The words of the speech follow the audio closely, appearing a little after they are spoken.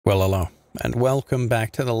Well, hello, and welcome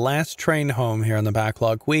back to the last train home here on the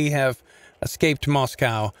backlog. We have escaped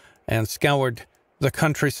Moscow and scoured the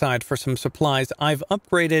countryside for some supplies. I've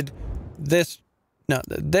upgraded this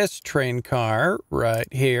train car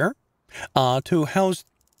right here to house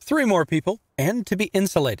 3 more people and to be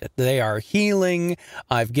insulated. They are healing.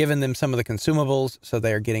 I've given them some of the consumables, so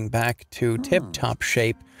they are getting back to tip-top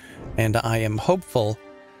shape. And I am hopeful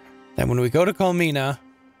that when we go to Kolmina,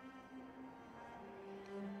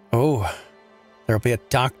 there'll be a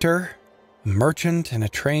doctor, a merchant, and a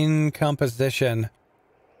train composition.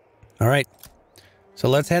 All right, so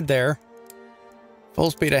let's head there.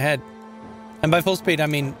 Full speed ahead. And by full speed, I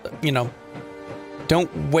mean,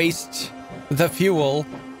 don't waste the fuel.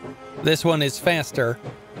 This one is faster,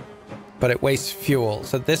 but it wastes fuel.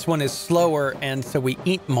 So this one is slower, and so we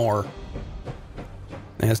eat more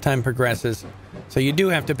as time progresses. So you do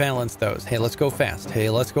have to balance those. Hey, let's go fast. Hey,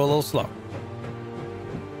 let's go a little slow.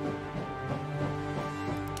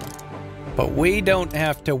 But we don't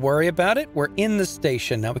have to worry about it. We're in the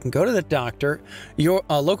station. Now we can go to the doctor. Your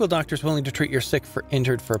local doctor is willing to treat your sick for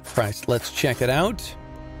injured for a price. Let's check it out.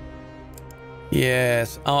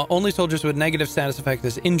 Yes. Only soldiers with negative status effect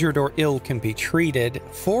as injured or ill can be treated.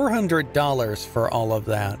 $400 for all of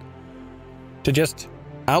that. To just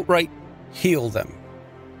outright heal them.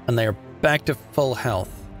 And they are back to full health.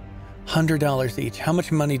 $100 each. How much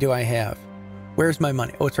money do I have? Where's my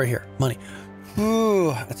money? Oh, it's right here. Money.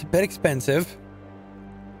 Ooh, that's a bit expensive.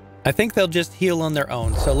 I think they'll just heal on their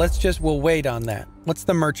own. So we'll wait on that. What's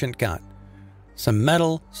the merchant got? Some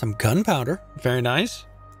metal, some gunpowder. Very nice.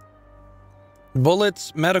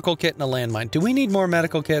 Bullets, medical kit, and a landmine. Do we need more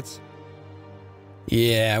medical kits?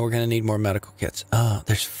 Yeah, we're going to need more medical kits.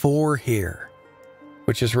 There's 4 here,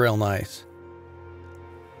 which is real nice.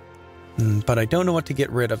 But I don't know what to get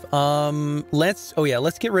rid of. Let's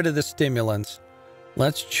get rid of the stimulants.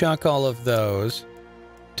 Let's chuck all of those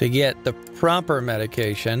to get the proper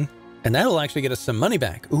medication, and that'll actually get us some money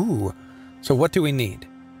back. Ooh, so what do we need?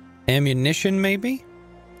 Ammunition, maybe?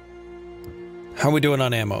 How are we doing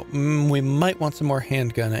on ammo? We might want some more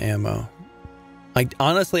handgun ammo.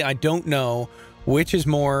 Honestly, I don't know which is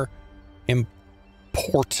more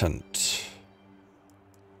important.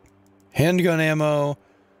 Handgun ammo,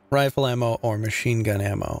 rifle ammo, or machine gun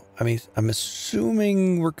ammo. I mean, I'm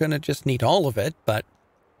assuming we're going to just need all of it, but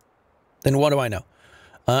then what do I know?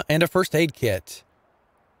 And a first aid kit.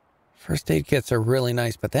 First aid kits are really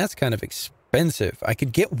nice, but that's kind of expensive. I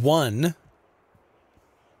could get 1.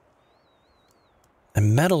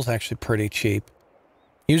 And metal's actually pretty cheap.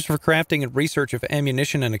 Used for crafting and research of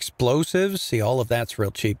ammunition and explosives. See, all of that's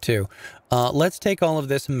real cheap too. Let's take all of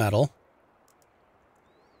this metal.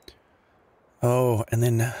 Oh, and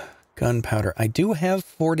then gunpowder. I do have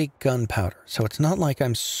 40 gunpowder, so it's not like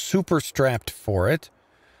I'm super strapped for it.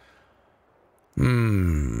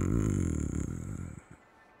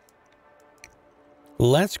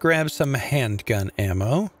 Let's grab some handgun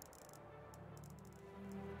ammo.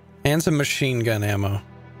 And some machine gun ammo.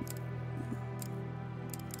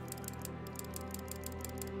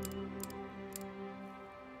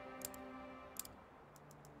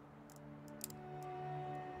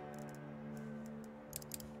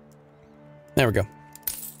 There we go.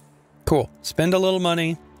 Cool. Spend a little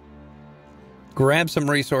money. Grab some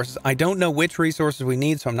resources. I don't know which resources we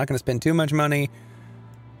need, so I'm not going to spend too much money.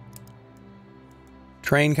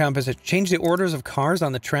 Train composition. Change the orders of cars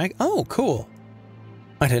on the track. Oh, cool.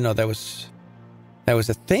 I didn't know that was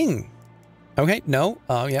a thing. Okay, no.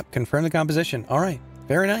 Oh, yep. Confirm the composition. All right.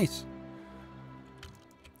 Very nice.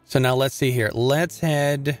 So now let's see here. Let's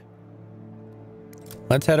head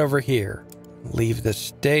over here. Leave the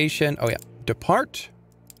station. Oh, yeah. Depart.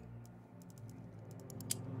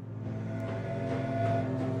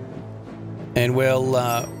 And we'll,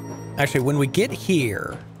 actually, when we get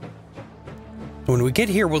here,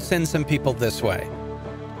 we'll send some people this way.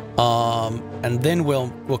 And then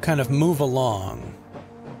we'll kind of move along.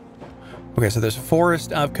 Okay, so there's a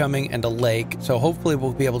forest upcoming and a lake. So hopefully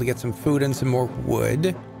we'll be able to get some food and some more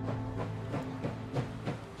wood.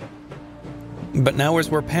 But now as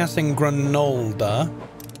we're passing Granolda,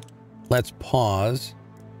 let's pause,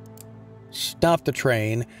 stop the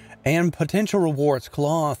train, and potential rewards,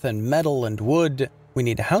 cloth and metal and wood. We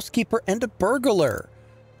need a housekeeper and a burglar.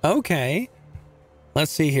 Okay.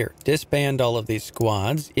 Let's see here. Disband all of these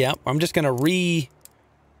squads. Yep, I'm just going to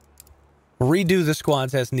redo the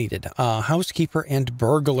squads as needed. Housekeeper and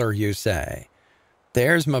burglar, you say.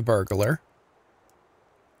 There's my burglar.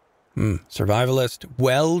 Survivalist.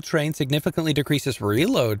 Well-trained significantly decreases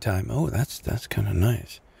reload time. Oh, that's kind of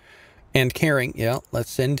nice. And caring. Yeah,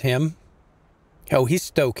 let's send him. Oh, he's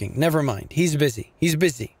stoking. Never mind. He's busy. He's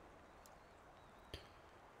busy.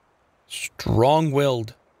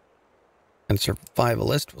 Strong-willed and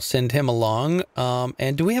survivalist. We'll send him along.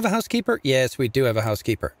 And do we have a housekeeper? Yes, we do have a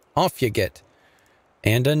housekeeper. Off you get.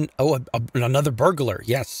 And another burglar.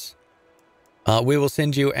 Yes. We will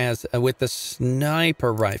send you as with the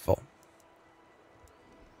sniper rifle.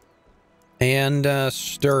 And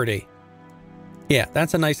sturdy. Yeah,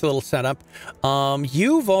 that's a nice little setup.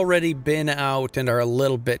 You've already been out and are a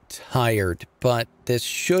little bit tired, but this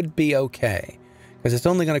should be okay. Because it's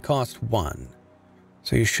only going to cost 1.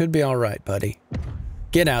 So you should be all right, buddy.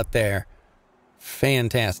 Get out there.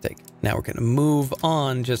 Fantastic. Now we're going to move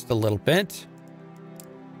on just a little bit.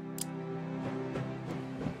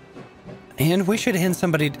 And we should send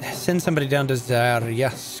somebody down to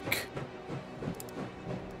Zaryask.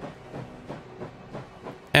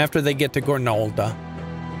 After they get to Gornolda.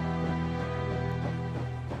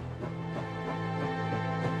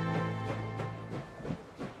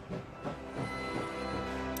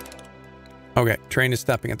 Okay, train is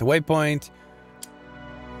stopping at the waypoint.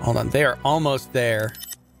 Hold on, they're almost there.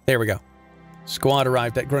 There we go. Squad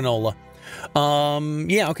arrived at Granola.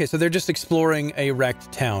 Yeah, okay, so they're just exploring a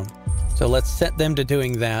wrecked town. So let's set them to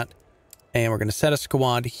doing that. And we're going to set a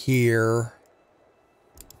squad here.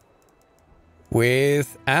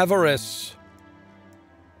 With Avarice.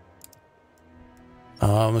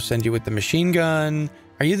 We'll send you with the machine gun.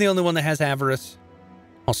 Are you the only one that has Avarice?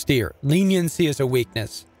 Austere. Leniency is a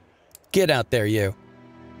weakness. Get out there, you.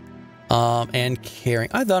 And caring.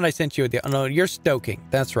 I thought I sent you with the... Oh, no, you're stoking.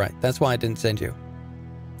 That's right. That's why I didn't send you.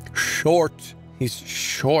 Short. He's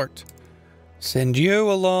short. Send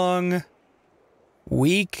you along.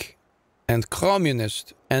 Weak. And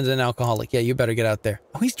communist. And an alcoholic. Yeah, you better get out there.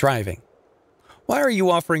 Oh, he's driving. Why are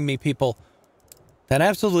you offering me people that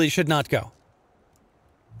absolutely should not go?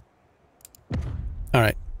 All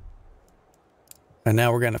right. And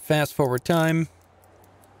now we're going to fast forward time.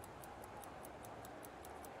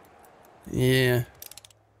 Yeah.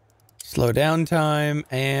 Slow down time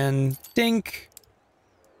and dink.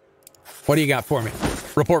 What do you got for me?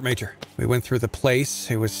 Report, Major. We went through the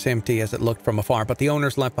place. It was empty as it looked from afar, but the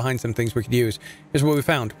owners left behind some things we could use. Here's what we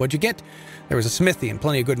found. What'd you get? There was a smithy and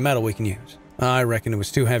plenty of good metal we can use. I reckon it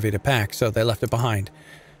was too heavy to pack, so they left it behind.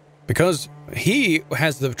 Because he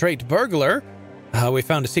has the trait burglar, we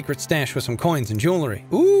found a secret stash with some coins and jewelry.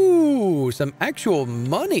 Ooh, some actual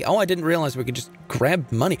money. Oh, I didn't realize we could just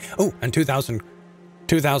grab money. Oh, and 2,000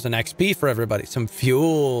 XP for everybody. Some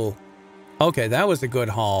fuel. Okay, that was a good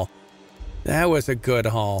haul. That was a good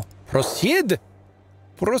haul. Proceed.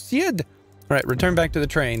 Proceed. All right, return back to the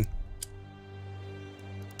train.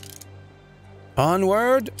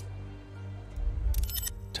 Onward.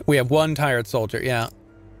 We have one tired soldier, yeah.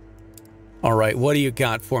 All right, what do you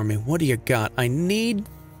got for me? What do you got? I need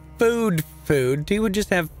food. Do you just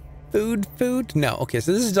have food? No, okay,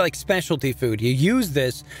 so this is like specialty food. You use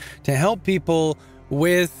this to help people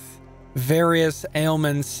with various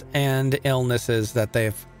ailments and illnesses that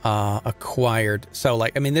they've acquired. So,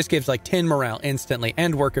 like, I mean, this gives like 10 morale instantly,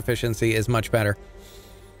 and work efficiency is much better.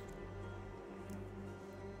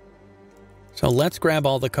 So let's grab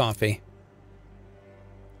all the coffee.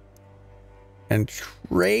 And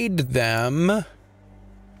trade them.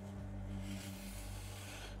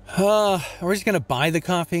 We're just going to buy the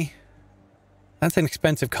coffee. That's an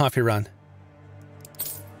expensive coffee run.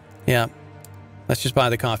 Yeah. Let's just buy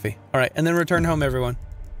the coffee. All right. And then return home, everyone.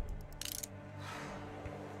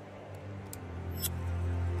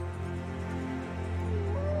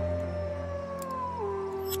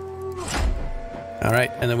 All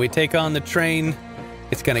right. And then we take on the train.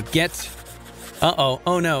 It's going to get... Uh-oh.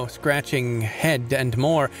 Oh, no. Scratching head and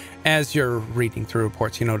more. As you're reading through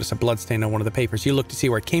reports, you notice a bloodstain on one of the papers. You look to see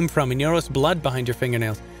where it came from, and you notice blood behind your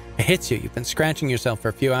fingernails. It hits you. You've been scratching yourself for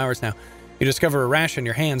a few hours now. You discover a rash on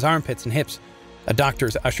your hands, armpits, and hips. A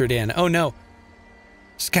doctor's ushered in. Oh, no.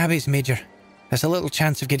 Scabbies, Major. There's a little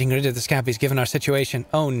chance of getting rid of the scabbies given our situation.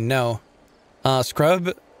 Oh, no. Scrub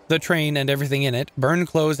the train and everything in it. Burn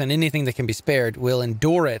clothes and anything that can be spared. We'll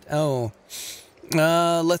endure it. Oh.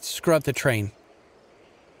 Let's scrub the train.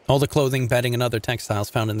 All the clothing, bedding, and other textiles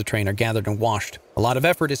found in the train are gathered and washed. A lot of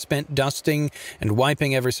effort is spent dusting and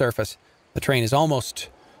wiping every surface. The train is almost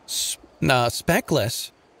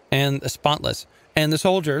speckless and spotless. And the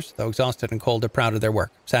soldiers, though exhausted and cold, are proud of their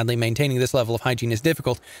work. Sadly, maintaining this level of hygiene is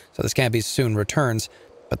difficult, so the scabbies soon returns.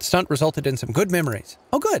 But the stunt resulted in some good memories.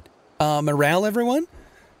 Oh, good. Morale, everyone?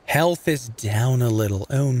 Health is down a little.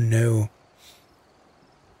 Oh, no.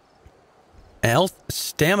 Health,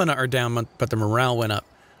 stamina are down, but the morale went up.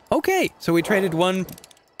 Okay, so we traded one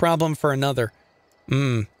problem for another.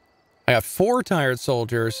 I got 4 tired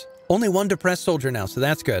soldiers. Only 1 depressed soldier now, so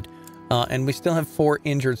that's good. and we still have 4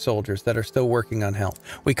 injured soldiers that are still working on health.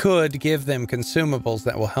 We could give them consumables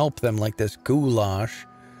that will help them, like this goulash,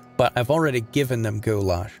 but I've already given them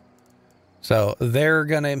goulash. So they're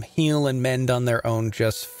going to heal and mend on their own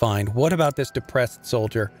just fine. What about this depressed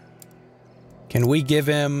soldier? Can we give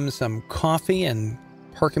him some coffee and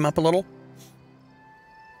perk him up a little?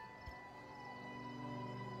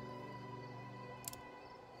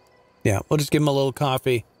 Yeah, we'll just give him a little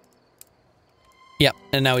coffee. Yep,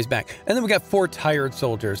 and now he's back. And then we got 4 tired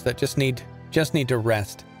soldiers that just need to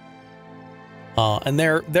rest. And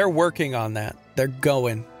they're working on that. They're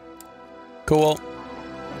going. Cool.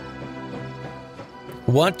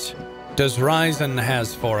 What does Ryzen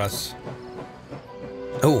has for us?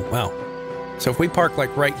 Oh, wow. So if we park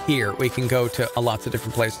like right here, we can go to lots of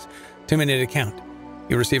different places. 2-minute account.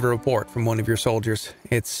 You receive a report from one of your soldiers.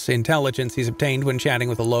 It's intelligence he's obtained when chatting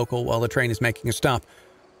with a local while the train is making a stop.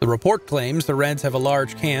 The report claims the Reds have a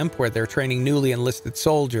large camp where they're training newly enlisted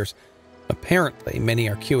soldiers. Apparently, many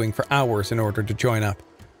are queuing for hours in order to join up.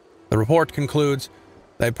 The report concludes,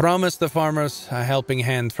 they promise the farmers a helping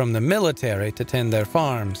hand from the military to tend their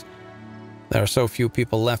farms. There are so few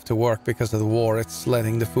people left to work because of the war, it's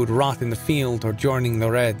letting the food rot in the field or joining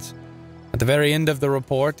the Reds. At the very end of the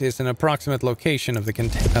report is an approximate location of the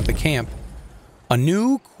camp. A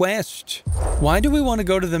new quest. Why do we want to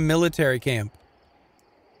go to the military camp?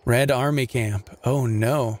 Red Army camp. Oh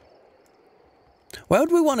no. Why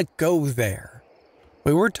would we want to go there?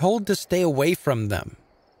 We were told to stay away from them.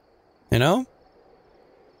 You know?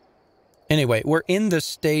 Anyway, we're in the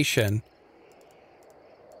station.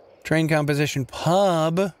 Train composition,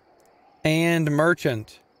 pub, and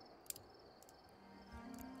merchant.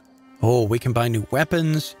 Oh, we can buy new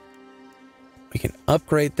weapons. We can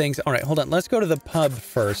upgrade things. All right, hold on. Let's go to the pub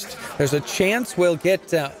first. There's a chance we'll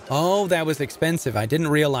get... oh, that was expensive. I didn't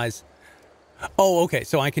realize... Oh, okay.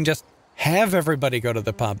 So I can just have everybody go to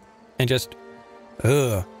the pub and just...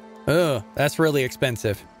 that's really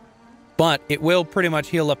expensive. But it will pretty much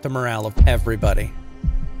heal up the morale of everybody.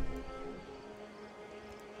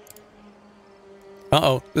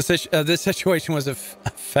 Uh-oh. This situation was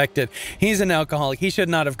affected. He's an alcoholic. He should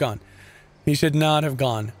not have gone. He should not have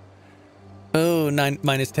gone. Oh,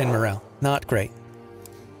 -10 morale. Not great.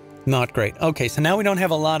 Not great. Okay, so now we don't have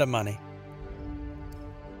a lot of money.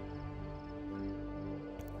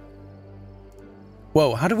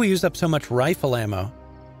 Whoa, how did we use up so much rifle ammo?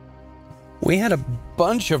 We had a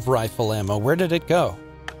bunch of rifle ammo. Where did it go?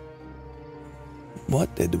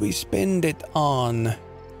 What did we spend it on?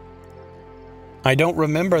 I don't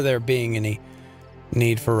remember there being any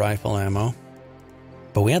need for rifle ammo.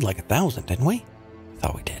 But we had like 1,000, didn't we? I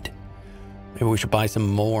thought we did. Maybe we should buy some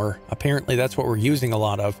more. Apparently that's what we're using a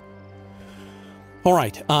lot of. All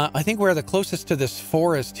right, I think we're the closest to this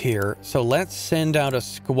forest here. So let's send out a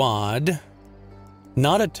squad.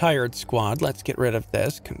 Not a tired squad. Let's get rid of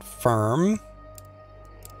this. Confirm.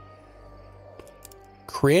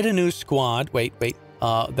 Create a new squad. Wait.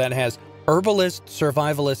 That has herbalist,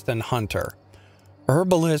 survivalist, and hunter.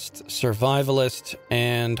 Herbalist, survivalist,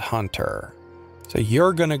 and hunter. So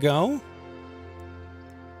you're gonna go.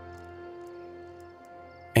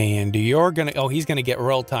 And you're gonna... Oh, he's gonna get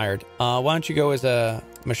real tired. Why don't you go as a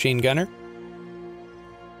machine gunner?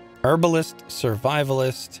 Herbalist,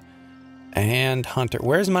 survivalist, and hunter.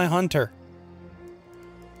 Where's my hunter?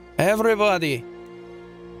 Everybody.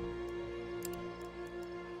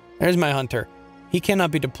 There's my hunter. He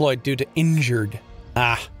cannot be deployed due to injured.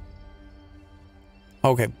 Ah.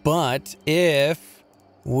 Okay, but if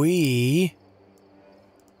we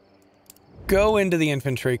go into the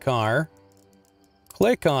infantry car,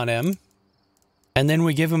 click on him, and then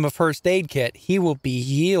we give him a first aid kit, he will be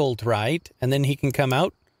healed, right? And then he can come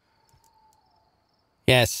out?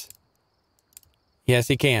 Yes. Yes,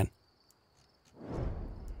 he can.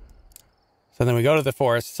 So then we go to the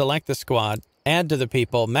forest, select the squad, add to the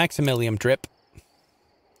people, Maximilian drip.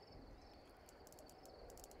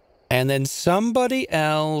 And then somebody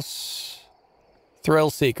else, Thrill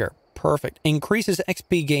Seeker. Perfect. Increases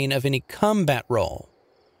XP gain of any combat role.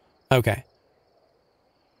 Okay.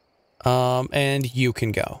 And you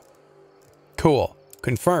can go. Cool.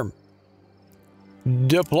 Confirm.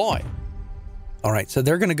 Deploy. All right, so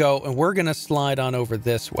they're going to go, and we're going to slide on over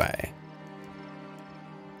this way.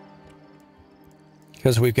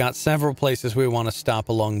 Because we've got several places we want to stop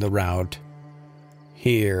along the route.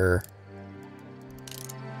 Here.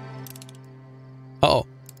 Uh-oh.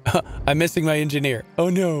 I'm missing my engineer. Oh,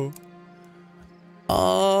 no.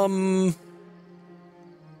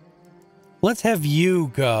 Let's have you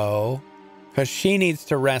go, because she needs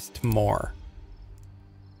to rest more.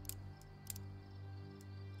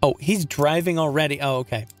 Oh, he's driving already. Oh,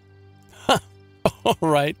 okay. All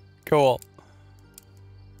right, cool.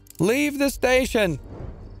 Leave the station.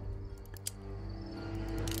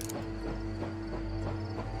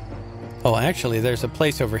 Oh, actually, there's a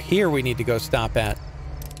place over here we need to go stop at.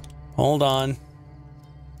 Hold on.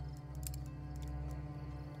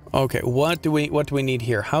 Okay, what do we need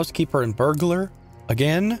here? Housekeeper and burglar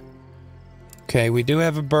again? Okay, we do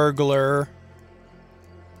have a burglar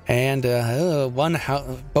and one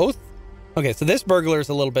house. Both. Okay, so this burglar is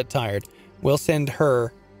a little bit tired. We'll send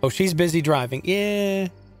her. Oh, she's busy driving. Yeah.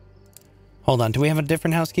 Hold on. Do we have a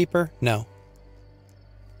different housekeeper? No.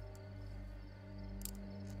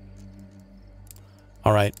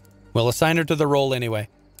 All right. We'll assign her to the role anyway.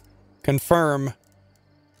 Confirm.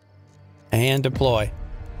 And deploy.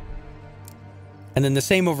 And then the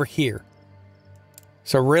same over here.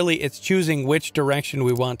 So really, it's choosing which direction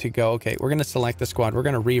we want to go. Okay, we're going to select the squad. We're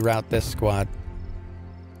going to reroute this squad.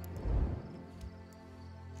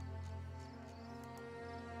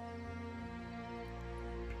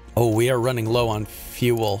 Oh, we are running low on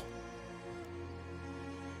fuel.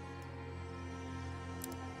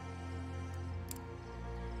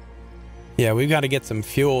 Yeah, we've got to get some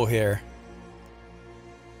fuel here.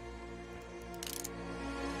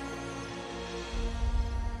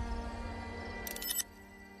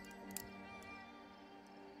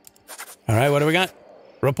 All right, what do we got?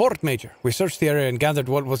 Report, Major. We searched the area and gathered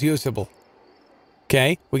what was usable.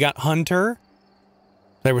 Okay, we got Hunter.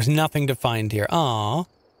 There was nothing to find here. Aww.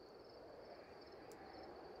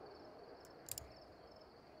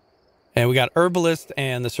 And we got Herbalist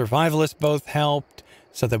and the Survivalist both helped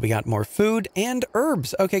so that we got more food and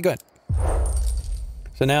herbs. Okay, good.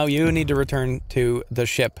 So now you need to return to the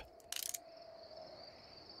ship.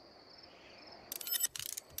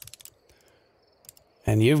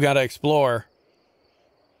 And you've got to explore.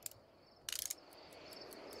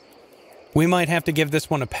 We might have to give this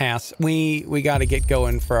one a pass. We got to get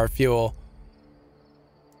going for our fuel.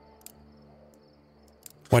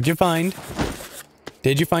 What'd you find?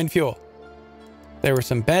 Did you find fuel? There were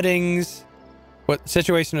some beddings. What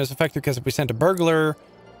situation was affected because we sent a burglar.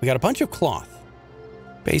 We got a bunch of cloth.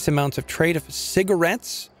 Base amounts of trade of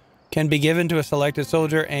cigarettes can be given to a selected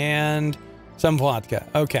soldier and some vodka.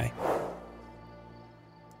 Okay.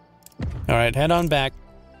 All right, head on back.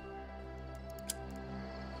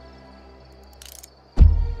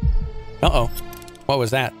 Uh-oh. What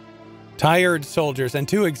was that? Tired soldiers and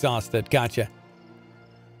too exhausted. Gotcha.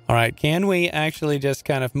 All right, can we actually just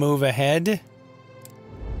kind of move ahead?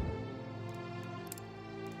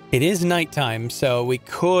 It is nighttime, so we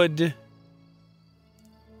could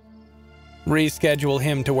reschedule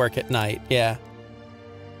him to work at night. Yeah.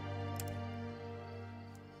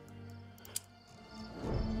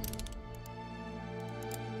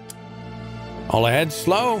 All ahead,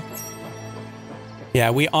 slow.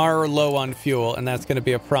 Yeah, we are low on fuel, and that's going to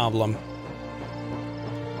be a problem.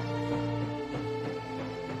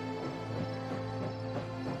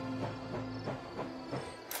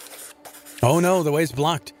 Oh no, the way's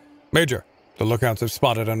blocked. Major, the lookouts have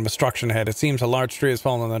spotted an obstruction ahead. It seems a large tree has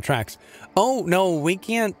fallen on the tracks. Oh no, we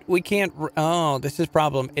can't. Oh, this is a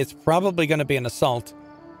problem. It's probably going to be an assault.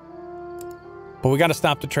 But we got to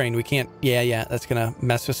stop the train. We can't. Yeah, that's going to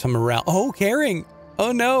mess with some morale. Oh, caring.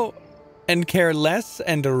 Oh no. And careless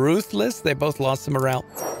and ruthless. They both lost some morale.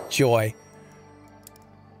 Joy.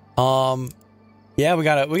 Yeah, we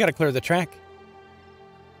gotta clear the track.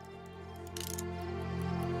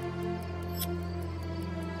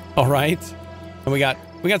 All right. And we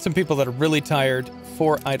got some people that are really tired.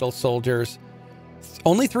 4 idle soldiers.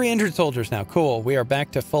 Only 3 injured soldiers now. Cool. We are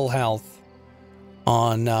back to full health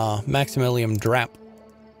on Maximilian Drap.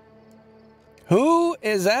 Who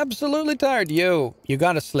is absolutely tired? You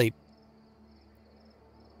gotta sleep.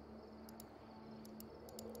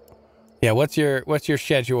 Yeah, what's your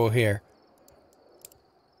schedule here?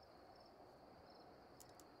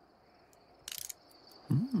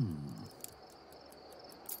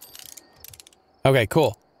 Okay,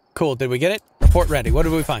 cool. Cool. Did we get it? Report ready. What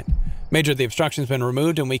did we find? Major, the obstruction's been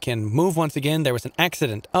removed and we can move once again. There was an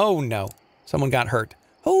accident. Oh no. Someone got hurt.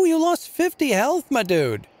 Oh, you lost 50 health, my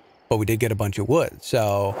dude. But we did get a bunch of wood.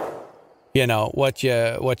 So, you know, what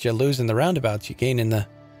you lose in the roundabouts, you gain in the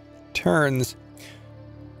turns.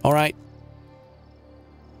 All right.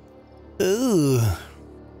 Ooh.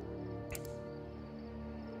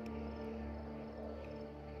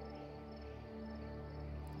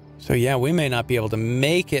 So yeah, we may not be able to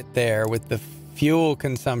make it there with the fuel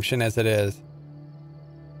consumption as it is.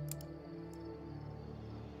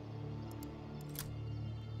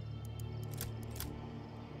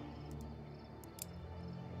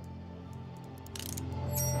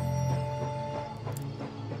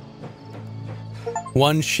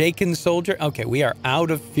 One shaken soldier. Okay, we are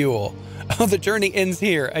out of fuel. Oh, the journey ends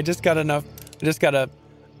here. I just got enough. I just got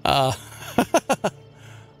a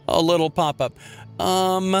little pop-up.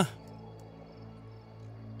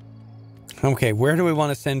 Okay, where do we want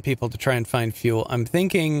to send people to try and find fuel? I'm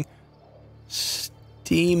thinking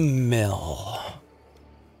steam mill.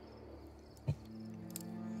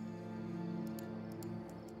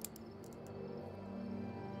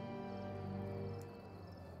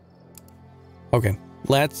 Okay,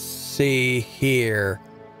 let's see here.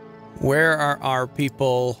 Where are our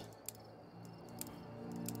people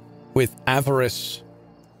with avarice?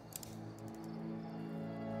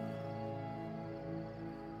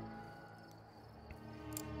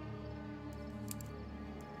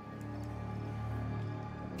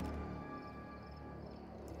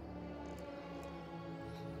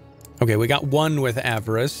 Okay, we got one with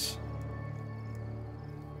avarice.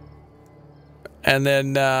 And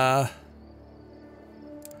then,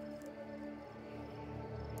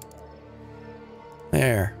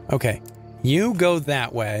 there. Okay. You go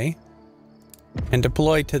that way and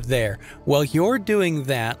deploy to there. While you're doing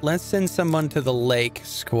that, let's send someone to the lake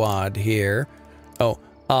squad here. Oh,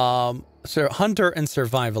 so hunter and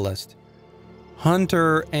survivalist.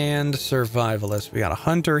 Hunter and survivalist. We got a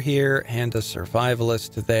hunter here and a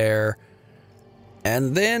survivalist there.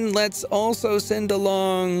 And then let's also send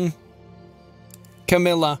along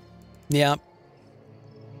Camilla. Yep.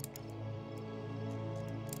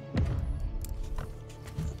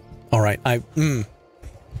 All right. I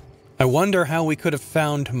wonder how we could have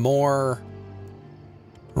found more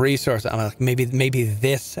resources. I'm like, maybe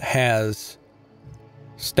this has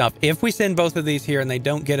stuff. If we send both of these here and they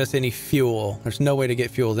don't get us any fuel, there's no way to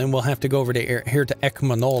get fuel, then we'll have to go over to here to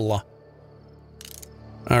Ekmanola.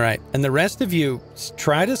 All right. And the rest of you,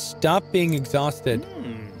 try to stop being exhausted.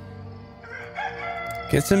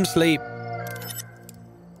 Get some sleep.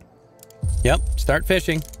 Yep. Start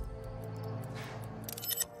fishing.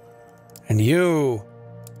 And you...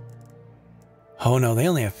 Oh no, they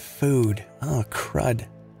only have food. Oh, crud.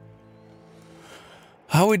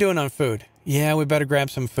 How are we doing on food? Yeah, we better grab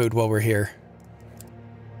some food while we're here.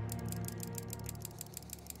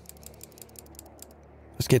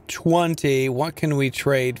 Let's get 20. What can we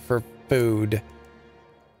trade for food?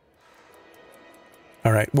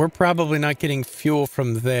 All right, we're probably not getting fuel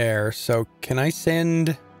from there, so can I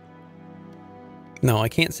send... No, I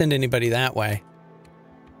can't send anybody that way.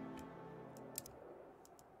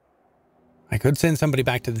 I could send somebody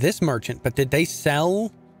back to this merchant, but did they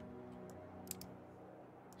sell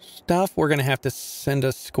stuff? We're going to have to send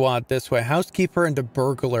a squad this way. Housekeeper and a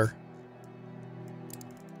burglar.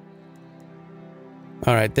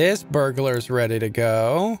 All right, this burglar's ready to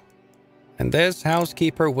go. And this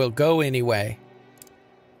housekeeper will go anyway.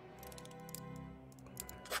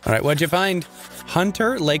 All right, what'd you find?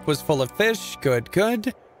 Hunter, lake was full of fish. Good,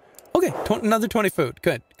 good. Okay, another 20 food.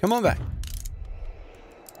 Good, come on back.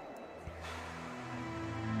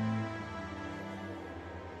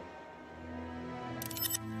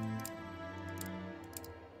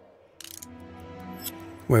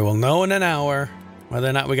 We will know in an hour whether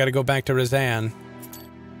or not we got to go back to Razan.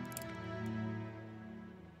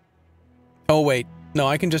 Oh, wait. No,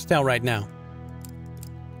 I can just tell right now.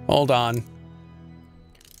 Hold on.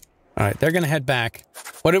 All right, they're going to head back.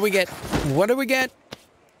 What did we get? What did we get?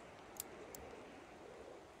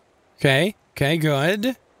 Okay, okay,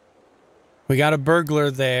 good. We got a burglar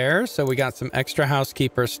there, so we got some extra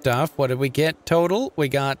housekeeper stuff. What did we get total? We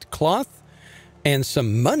got cloth and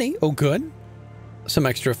some money. Oh, good. Some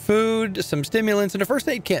extra food, some stimulants, and a first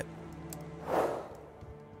aid kit.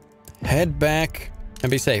 Head back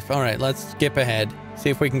and be safe. All right, let's skip ahead.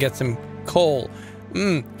 See if we can get some coal.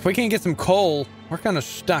 If we can't get some coal, we're kind of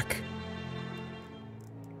stuck.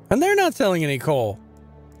 And they're not selling any coal.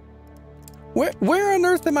 Where on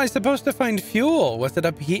earth am I supposed to find fuel? Was it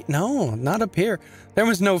up here? No, not up here. There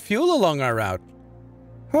was no fuel along our route.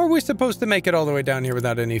 How are we supposed to make it all the way down here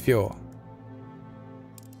without any fuel?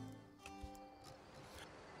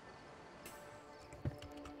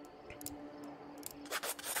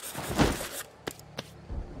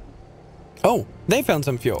 Oh, they found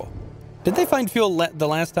some fuel. Did they find fuel the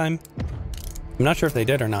last time? I'm not sure if they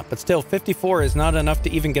did or not, but still, 54 is not enough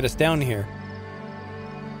to even get us down here.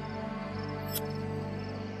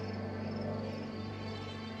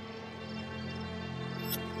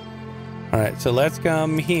 All right, so let's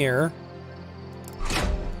come here.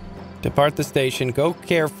 Depart the station. Go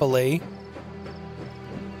carefully.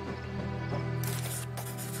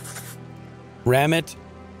 Ram it.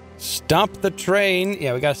 Stop the train.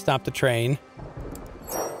 Yeah, we got to stop the train.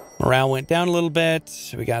 Morale went down a little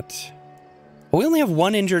bit. We got But we only have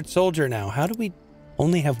one injured soldier now. How do we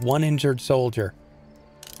only have one injured soldier?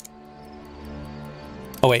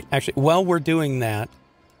 Oh, wait. Actually, while we're doing that,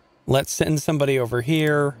 let's send somebody over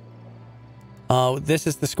here. Oh, this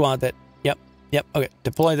is the squad that... Yep. Okay,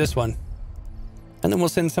 deploy this one. And then we'll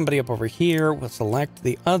send somebody up over here. We'll select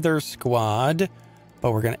the other squad.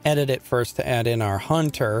 But we're going to edit it first to add in our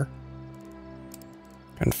hunter.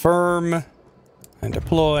 Confirm. And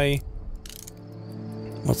deploy.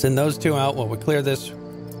 We'll send those two out while we clear this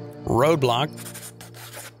roadblock.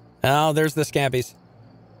 Oh, there's the scabbies.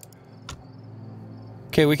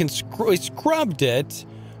 Okay, we scrubbed it.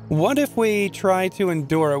 What if we try to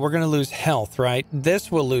endure it? We're going to lose health, right?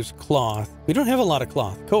 This will lose cloth. We don't have a lot of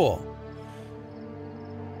cloth. Cool.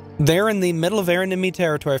 There in the middle of enemy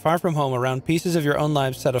territory, far from home, around pieces of your own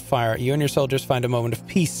lives set afire, you and your soldiers find a moment of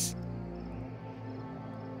peace.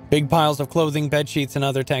 Big piles of clothing, bed sheets, and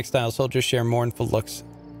other textiles. Soldiers share mournful looks.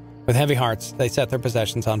 With heavy hearts, they set their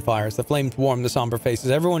possessions on fire. As the flames warm the somber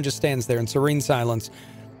faces, everyone just stands there in serene silence,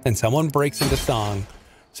 and someone breaks into song.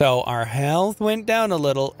 So our health went down a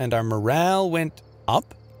little, and our morale went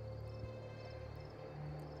up?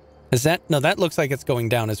 Is that... No, that looks like it's going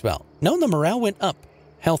down as well. No, the morale went up.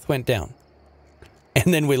 Health went down.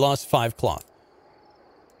 And then we lost 5 cloth.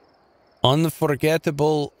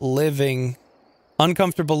 Unforgettable living...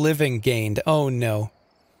 Uncomfortable living gained. Oh, no.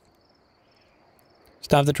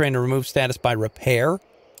 Stop the train to remove status by repair.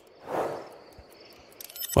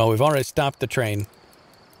 Well, we've already stopped the train.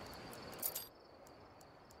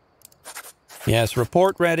 Yes,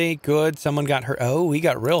 report ready. Good. Someone got hurt. Oh, he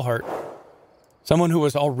got real hurt. Someone who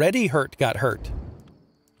was already hurt got hurt.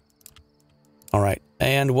 All right.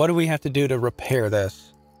 And what do we have to do to repair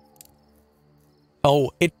this?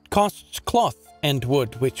 Oh, it costs cloth and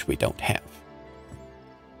wood, which we don't have.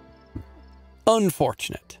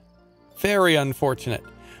 Unfortunate. Very unfortunate.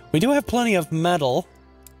 We do have plenty of metal.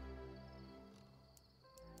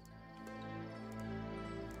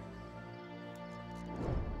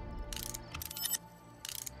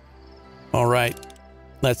 All right.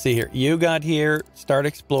 Let's see here. You got here. Start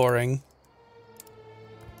exploring.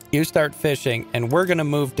 You start fishing. And we're going to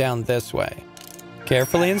move down this way.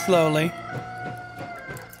 Carefully and slowly.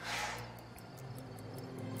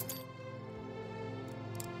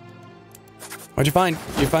 What'd you find?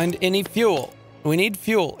 Did you find any fuel? We need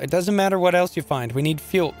fuel. It doesn't matter what else you find. We need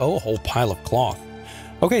fuel. Oh, a whole pile of cloth.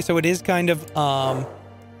 Okay, so it is kind of,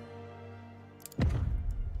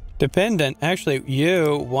 dependent. Actually,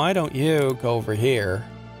 why don't you go over here?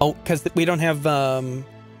 Oh, because we don't have,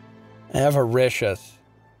 avaricious.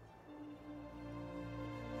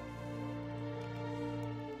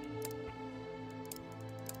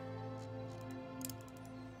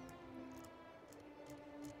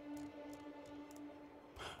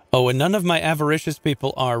 Oh, and none of my avaricious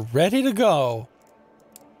people are ready to go.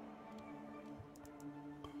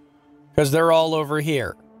 Because they're all over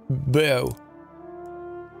here. Boo.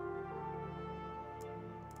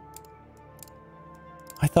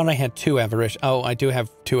 I thought I had 2 avaricious. Oh, I do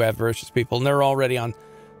have 2 avaricious people, and they're already on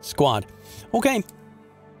squad. Okay.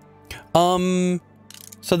 So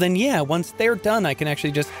then, yeah, once they're done, I can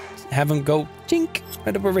actually just have them go chink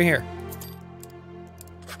right up over here.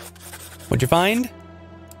 What'd you find?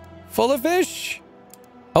 Full of fish.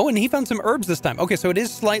 Oh, and he found some herbs this time. Okay, so it is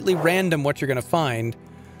slightly random what you're going to find.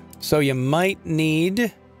 So you might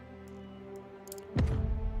need...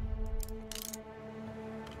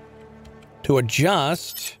 to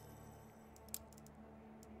adjust.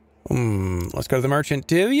 Let's go to the merchant.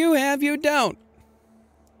 Do you have? You don't.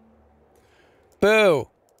 Boo.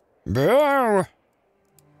 Boo. All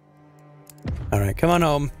right, come on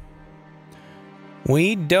home.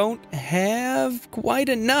 We don't have quite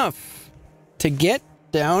enough to get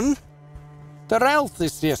down the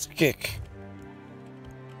Ralthus kick.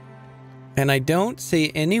 And I don't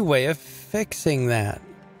see any way of fixing that.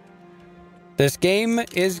 This game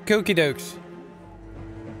is kooky dokes.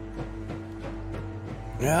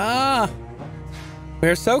 Ah!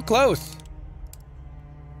 We're so close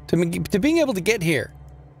to being able to get here.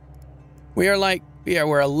 We are like, yeah,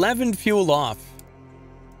 we're 11 fuel off.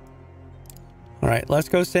 All right, let's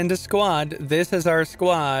go send a squad. This is our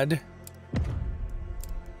squad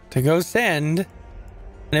to go send.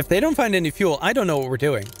 And if they don't find any fuel, I don't know what we're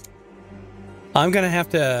doing. I'm going to have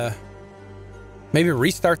to maybe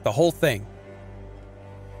restart the whole thing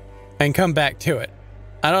and come back to it.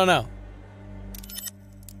 I don't know.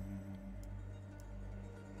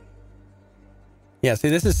 Yeah, see,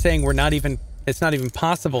 this is saying we're not even, it's not even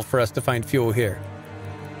possible for us to find fuel here.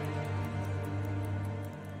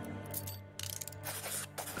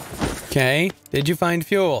 Okay, did you find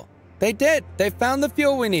fuel? They did. They found the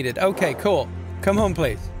fuel we needed. Okay, cool. Come home,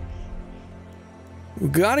 please. We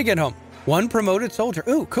gotta get home. 1 promoted soldier.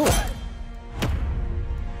 Ooh, cool.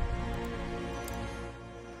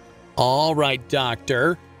 All right,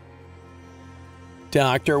 Doctor.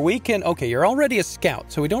 Doctor, we can... Okay, you're already a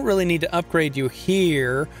scout, so we don't really need to upgrade you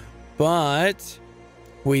here, but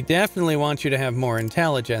we definitely want you to have more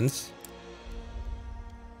intelligence.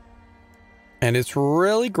 And it's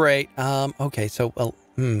really great. Okay, so...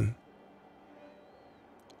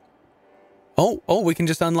 Oh, we can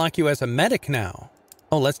just unlock you as a medic now.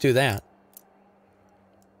 Oh, let's do that.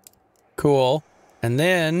 Cool. And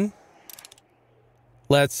then...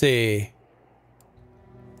 Let's see.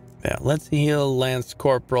 Yeah, let's heal Lance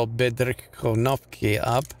Corporal Bedrik Konovki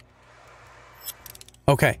up.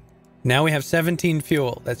 Okay. Now we have 17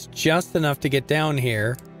 fuel. That's just enough to get down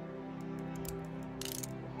here.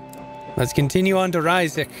 Let's continue on to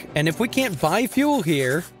Ryzik. And if we can't buy fuel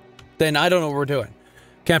here, then I don't know what we're doing.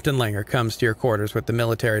 Captain Langer comes to your quarters with the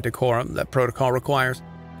military decorum that protocol requires.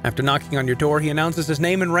 After knocking on your door, he announces his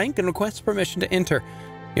name and rank and requests permission to enter.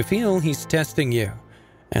 You feel he's testing you,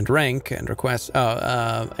 and rank and requests,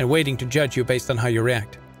 and waiting to judge you based on how you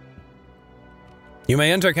react. You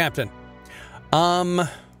may enter, Captain. Either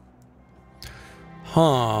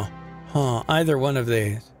one of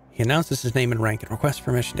these. He announces his name and rank and requests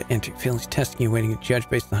permission to enter. You feel he's testing you, waiting to judge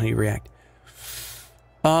based on how you react.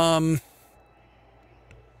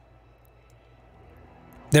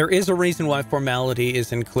 There is a reason why formality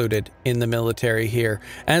is included in the military here.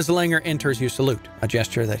 As Langer enters, you salute, a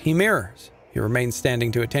gesture that he mirrors. You remain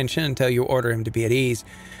standing to attention until you order him to be at ease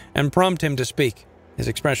and prompt him to speak. His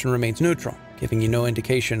expression remains neutral, giving you no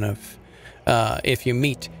indication of if you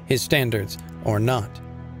meet his standards or not.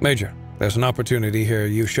 Major, there's an opportunity here.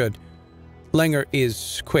 You should... Langer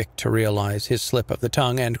is quick to realize his slip of the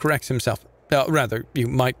tongue and corrects himself. Rather, you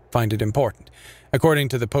might find it important. According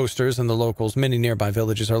to the posters and the locals, many nearby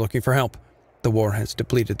villages are looking for help. The war has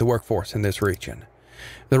depleted the workforce in this region.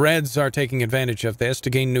 The Reds are taking advantage of this to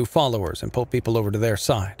gain new followers and pull people over to their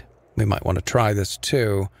side. We might want to try this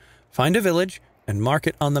too. Find a village and mark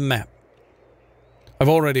it on the map. I've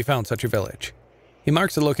already found such a village. He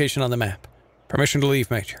marks the location on the map. Permission to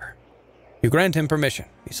leave, Major. You grant him permission.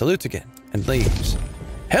 He salutes again and leaves.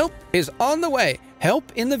 Help is on the way.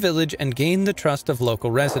 Help in the village and gain the trust of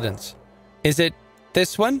local residents. Is it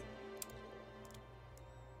this one?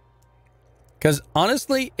 Because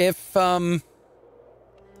honestly, if we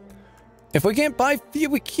can't buy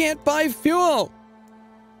fuel, we can't buy fuel.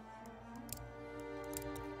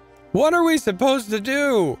 What are we supposed to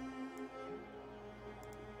do?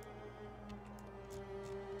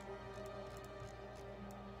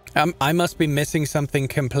 I must be missing something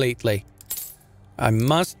completely. I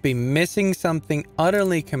must be missing something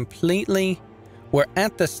utterly, completely. We're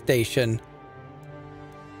at the station.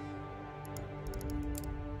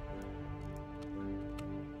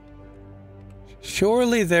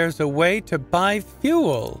 Surely there's a way to buy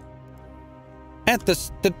fuel at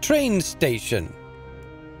the train station.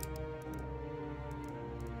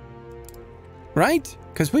 Right?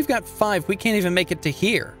 Because we've got 5. We can't even make it to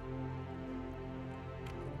here.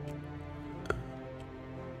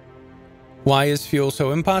 Why is fuel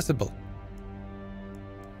so impossible?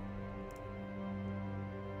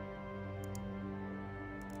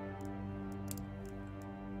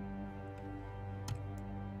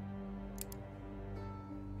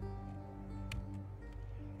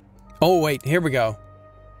 Oh, wait, here we go.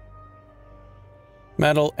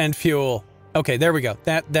 Metal and fuel. Okay, there we go.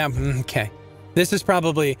 Okay. This is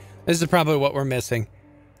probably what we're missing.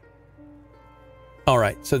 All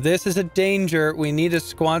right, so this is a danger. We need a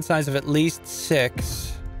squad size of at least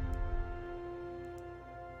 6.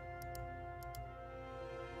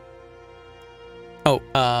 Oh,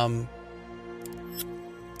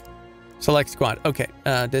 select squad. Okay,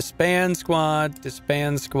 disband squad,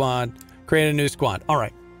 create a new squad. All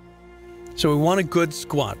right. So we want a good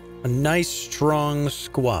squad, a nice, strong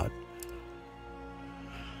squad.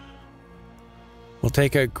 We'll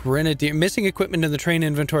take a grenadier. Missing equipment in the train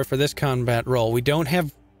inventory for this combat role. We don't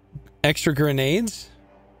have extra grenades.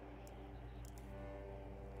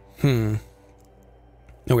 Okay,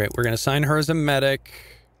 we're going to assign her as a medic.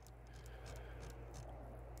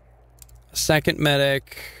 Second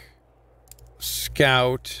medic.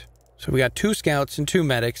 Scout. So we got 2 scouts and 2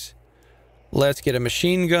 medics. Let's get a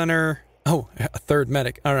machine gunner. Oh, a 3rd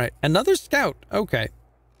medic. All right. Another scout. Okay.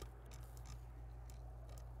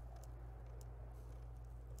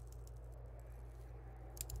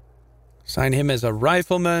 Assign him as a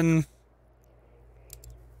rifleman.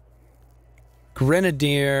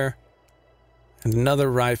 Grenadier. And another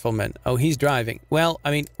rifleman. Oh, he's driving. Well,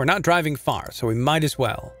 I mean, we're not driving far, so we might as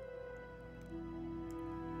well.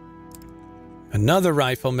 Another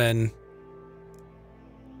rifleman.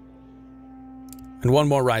 And one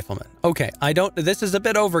more rifleman. Okay, this is a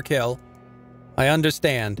bit overkill. I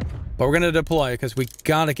understand. But we're going to deploy because we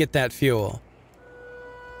got to get that fuel.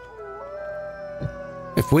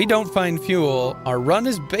 If we don't find fuel, our run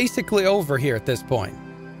is basically over here at this point.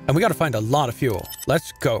 And we got to find a lot of fuel.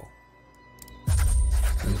 Let's go.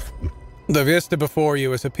 The vista before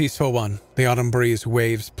you is a peaceful one. The autumn breeze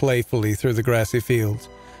waves playfully through the grassy fields.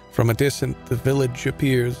 From a distance, the village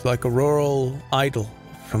appears like a rural idyll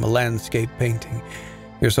from a landscape painting.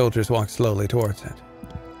 Your soldiers walk slowly towards it.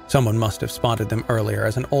 Someone must have spotted them earlier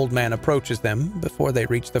as an old man approaches them before they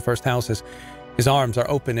reach the first houses. His arms are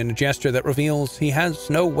open in a gesture that reveals he has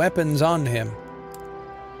no weapons on him.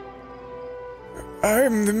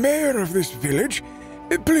 I'm the mayor of this village.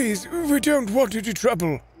 Please, we don't want any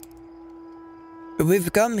trouble.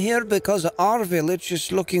 We've come here because our village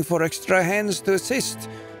is looking for extra hands to assist.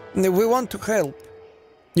 We want to help.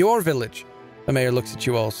 Your village? The mayor looks at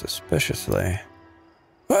you all suspiciously.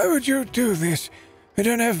 Why would you do this? We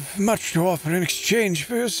don't have much to offer in exchange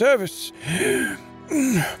for your service.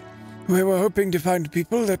 We were hoping to find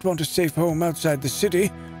people that want a safe home outside the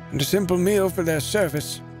city and a simple meal for their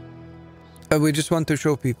service. We just want to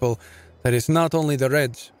show people that it's not only the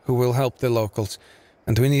Reds who will help the locals.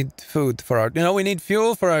 And we need food for we need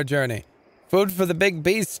fuel for our journey. Food for the big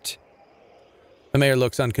beast. The mayor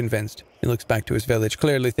looks unconvinced. He looks back to his village,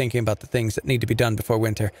 clearly thinking about the things that need to be done before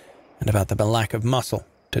winter, and about the lack of muscle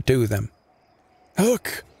to do them.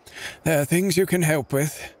 Look, there are things you can help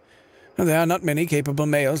with. There are not many capable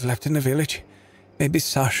males left in the village. Maybe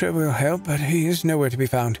Sasha will help, but he is nowhere to be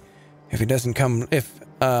found. If he doesn't come,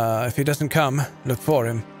 look for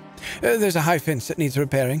him. There's a high fence that needs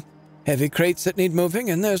repairing, heavy crates that need moving,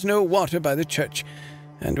 and there's no water by the church.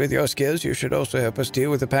 And with your skills, you should also help us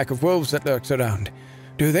deal with a pack of wolves that lurks around.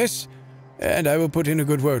 Do this, and I will put in a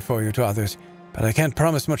good word for you to others, but I can't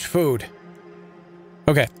promise much food.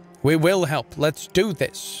 Okay, we will help. Let's do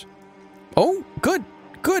this. Oh, good,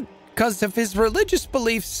 good. Because of his religious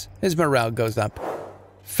beliefs, his morale goes up.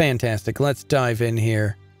 Fantastic. Let's dive in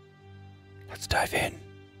here. Let's dive in.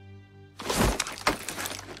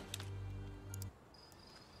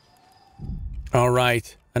 All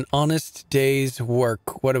right. An honest day's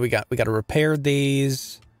work. What do we got? We got to repair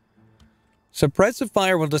these. Suppressive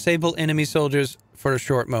fire will disable enemy soldiers for a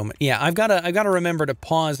short moment. Yeah, I've got to remember to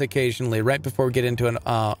pause occasionally right before we get into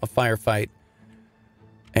a firefight.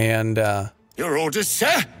 And your orders,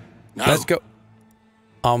 sir? No. Let's go.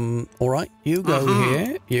 All right. You go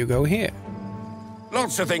here. You go here.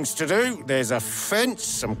 Lots of things to do. There's a fence,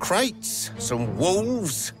 some crates, some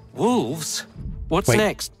wolves. Wolves? What's Wait,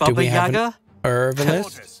 next? do Baba we have Yaga?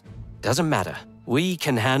 Herbalist? Doesn't matter. We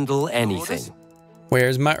can handle anything.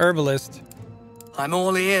 Where's my herbalist? I'm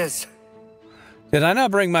all ears. Did I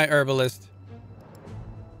not bring my herbalist?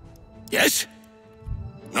 Yes?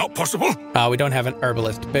 Not possible. Oh, we don't have an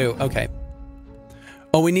herbalist. Boo. Okay.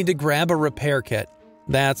 Oh, we need to grab a repair kit.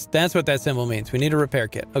 That's what that symbol means. We need a repair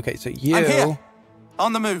kit. Okay, so you... I'm here.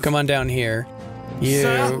 On the move. Come on down here. You,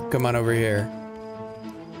 Sir? come on over here.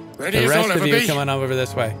 Ready The as rest I'll of ever you, be. come on over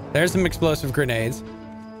this way. There's some explosive grenades.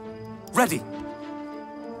 Ready.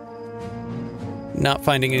 Not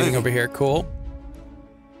finding anything over here. Cool.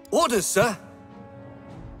 Orders, sir.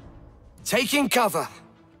 Taking cover.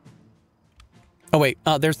 Oh, wait.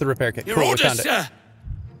 Oh, there's the repair kit. Your Cool, we orders, found it. sir.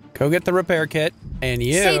 Go get the repair kit. And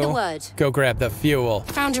you... Say the word. Go grab the fuel.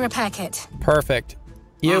 Found a repair kit. Perfect.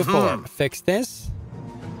 You four, fix this.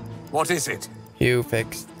 What is it? You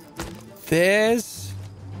fix this.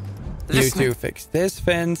 Listening. You two fix this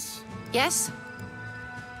fence. Yes?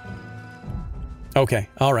 Okay.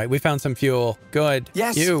 All right. We found some fuel. Good.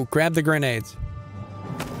 Yes. You grab the grenades.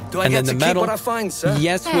 Do I And get then to the keep metal- what I find, sir?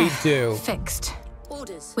 Yes, we do. Fixed.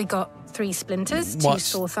 Orders. We got 3 splinters, 2 What's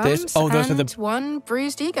sore this? thumbs, Oh, those are and the- 1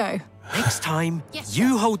 bruised ego. Next time, Yes,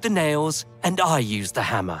 you sir. hold the nails and I use the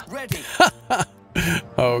hammer. Ready.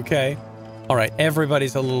 Okay. All right.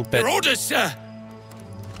 Everybody's a little bit Your orders, sir.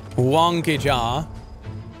 wonky jaw.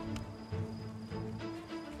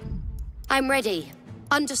 I'm ready.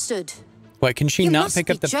 Understood. Wait, can she You not must pick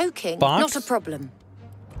be up the joking. box? Not a problem.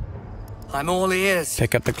 I'm all ears.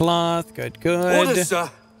 Pick up the cloth. Good, good. Orders, sir.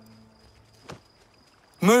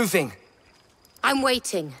 Moving. I'm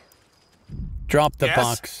waiting. Drop the Yes?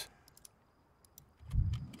 box.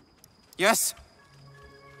 Yes.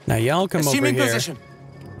 Now y'all come over Assuming here. position.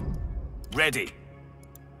 Ready.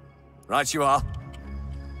 Right you are.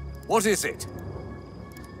 What is it?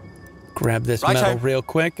 Grab this Right metal hand. real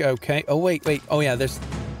quick. Okay. Oh, wait. Oh, yeah. There's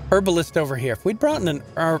herbalist over here. If we'd brought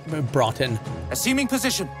in Assuming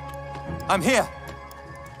position. I'm here.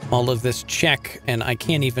 all of this check, and I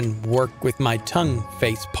can't even work with my tongue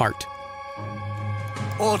face part.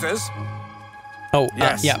 Orders. Oh,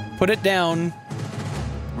 Yes. yeah, put it down.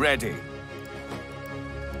 Ready.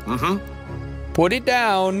 Put it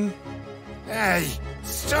down. Hey,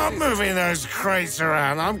 stop moving those crates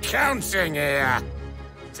around. I'm counting here.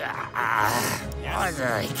 Why do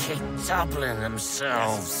they keep doubling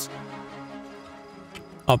themselves?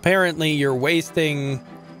 Apparently, you're wasting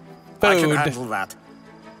I can food. handle that.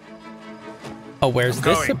 Oh, where's I'm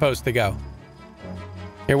this going. supposed to go?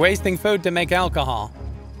 You're wasting food to make alcohol.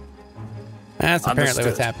 That's apparently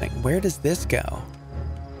what's Understood. happening. Where does this go?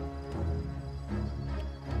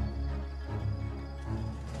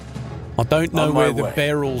 I don't know On my where the way.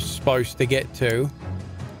 barrel's supposed to get to.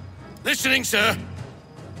 Listening, sir.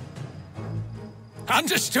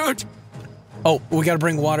 Understood. Oh, we got to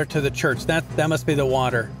bring water to the church. That must be the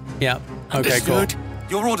water. Yeah. Okay, cool. Understood.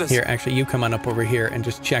 Your orders. Here, actually, you come on up over here and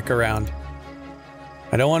just check around.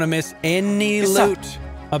 I don't want to miss any Yes, sir. loot.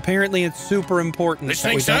 Apparently, it's super important that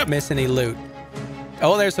Listening, we sir. don't miss any loot.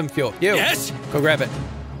 Oh, there's some fuel. You. Yes. Go grab it.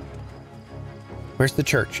 Where's the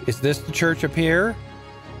church? Is this the church up here?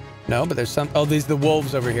 No, but there's some... Oh, these are the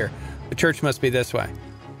wolves over here. The church must be this way.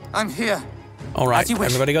 I'm here. All right, As you wish.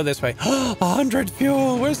 everybody go this way. 100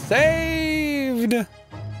 fuel. We're saved.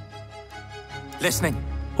 Listening.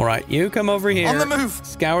 All right, you come over here. On the move.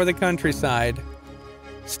 Scour the countryside.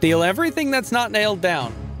 Steal everything that's not nailed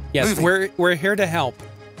down. Yes, Moving. we're here to help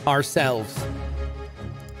ourselves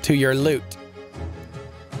to your loot.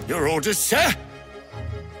 Your orders, sir.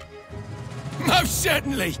 Most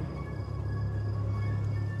certainly.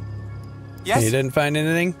 Yes. You didn't find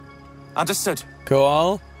anything? Understood.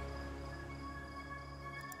 Cool.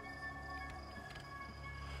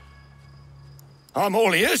 I'm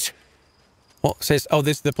all ears. Well, it says, oh,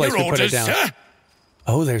 this is the place Your we put it orders, down. sir.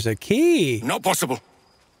 Oh, there's a key Not possible.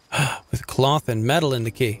 with cloth and metal in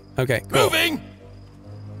the key. Okay, cool. Moving.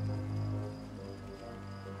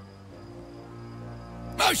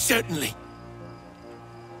 Most certainly.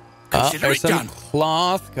 Consider There's it some done.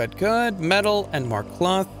 cloth. Good, good. Metal and more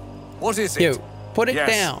cloth. What is it? You, put it Yes.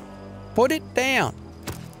 down. Put it down.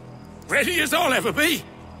 Ready as I'll ever be.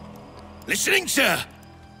 Listening, sir.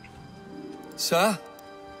 Sir?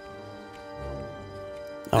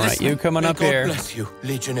 All right, you coming up God here. Bless you,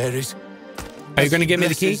 legionaries. Are you going to give me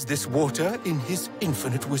the key? Blesses this water in his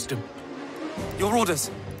infinite wisdom. Your orders.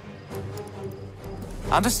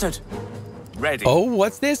 Understood. Ready. Oh,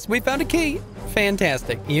 what's this? We found a key.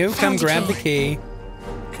 Fantastic. You come Found a grab key. the key.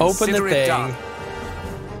 Open the Consider it thing. done.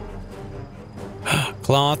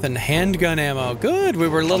 Cloth and handgun ammo. Good. We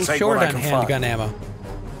were a little take short what I on can handgun ammo.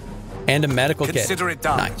 And a medical kit. Consider it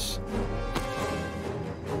done. Nice.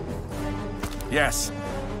 Yes.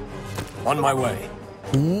 On my way.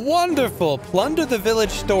 Wonderful. Plunder the village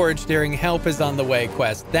storage during help is on the way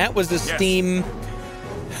quest. That was a Steam...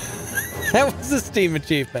 that was a Steam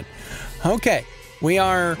achievement. Okay. We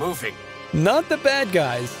are Moving. not the bad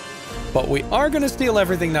guys, but we are going to steal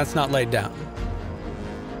everything that's not laid down.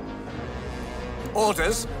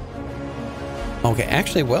 Orders. Okay,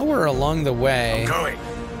 actually, while we're along the way... Going.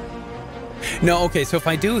 No, okay, so if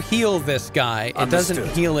I do heal this guy, it doesn't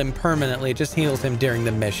Understood. heal him permanently, it just heals him during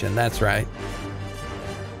the mission. That's right.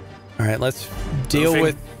 All right, let's deal Moving.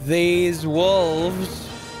 with these wolves.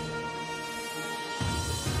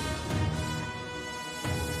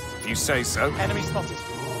 If you say so. Enemy spotted.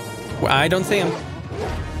 Well, I don't see him.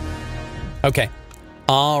 Okay.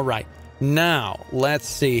 All right. Now, let's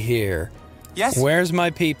see here. Yes. Where's my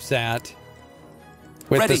peeps at?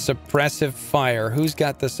 With Ready. the suppressive fire. Who's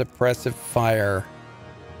got the suppressive fire?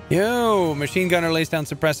 Yo! Machine gunner lays down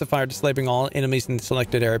suppressive fire, disabling all enemies in the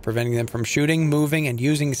selected area, preventing them from shooting, moving, and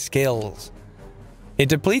using skills. It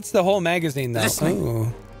depletes the whole magazine, though. Listening.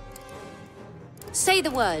 Ooh. Say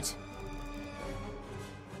the word.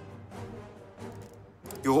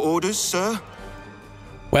 Your orders, sir.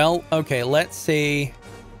 Well, okay, let's see.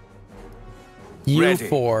 You Ready.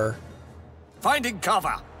 four. Finding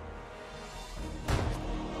cover.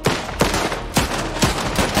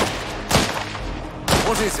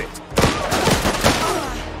 What is it?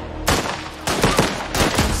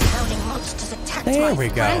 Howling monsters attacked There my we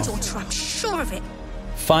go. granddaughter, I'm sure of it.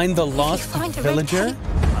 Find the lost find a red villager?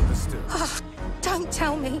 key- Understood. Oh, don't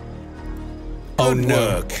tell me. Oh, Good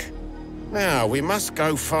no. work. Now, we must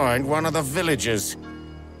go find one of the villagers.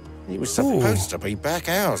 He was supposed to be back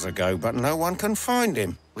hours ago, but no one can find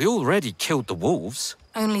him. We already killed the wolves.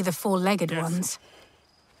 Only the four-legged ones.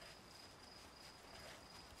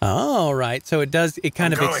 All right, so it does, it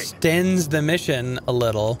kind of going. extends the mission a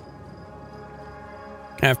little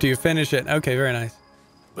after you finish it. Okay, very nice.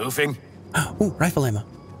 Moving. Ooh, rifle ammo.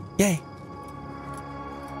 Yay.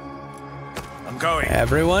 I'm going.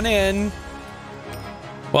 Everyone in.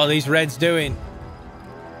 What are these Reds doing?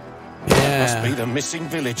 Must be Yeah. the missing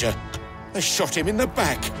villager. They shot him in the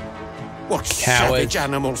back. What Cowards. savage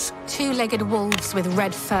animals. Two-legged wolves with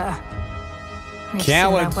red fur. We've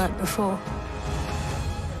Cowards. seen their work before.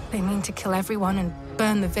 They mean to kill everyone and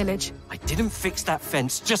burn the village. I didn't fix that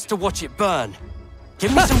fence just to watch it burn.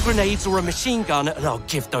 Give me some grenades or a machine gun and I'll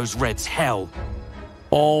give those Reds hell.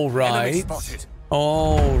 All Enemy right. spotted.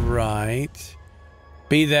 All right.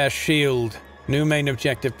 Be their shield. New main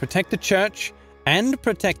objective. Protect the church and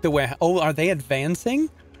protect the warehouse. Oh, are they advancing?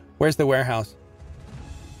 Where's the warehouse?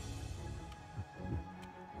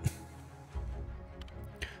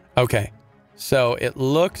 Okay. So it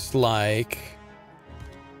looks like...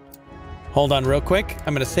 Hold on real quick.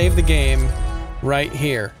 I'm going to save the game right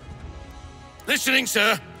here. Listening,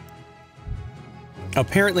 sir.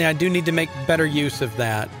 Apparently, I do need to make better use of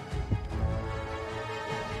that.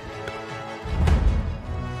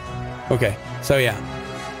 Okay, so yeah,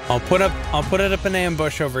 I'll put it up an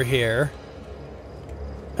ambush over here,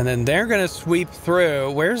 and then they're gonna sweep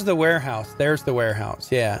through. Where's the warehouse? There's the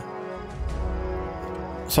warehouse. Yeah.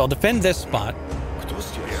 So I'll defend this spot.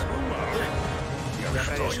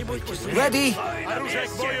 Ready?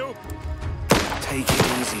 Take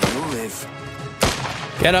it easy, you'll live.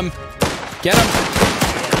 Get him! Get him!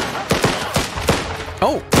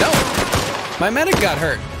 Oh no! My medic got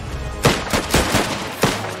hurt.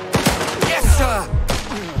 Yes, sir!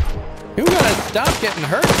 You gotta stop getting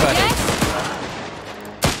hurt, buddy. Yes?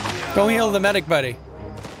 Go heal the medic, buddy.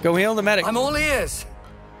 Go heal the medic. I'm all ears.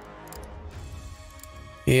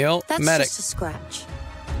 Heal That's medic. just a scratch.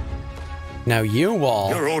 Now you all.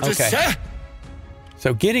 Your orders, okay. sir.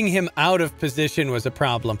 So getting him out of position was a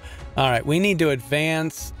problem. All right, we need to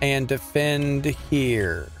advance and defend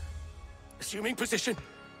here. Assuming position.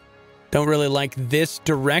 Don't really like this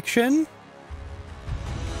direction.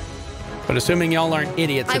 But assuming y'all aren't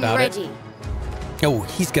idiots I'm about ready. it. Oh,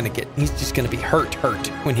 he's just gonna be hurt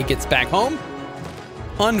when he gets back home.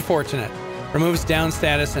 Unfortunate. Removes down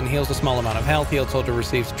status and heals a small amount of health. Healed soldier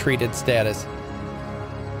receives treated status.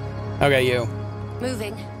 Okay, you.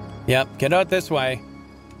 Moving. Yep, get out this way.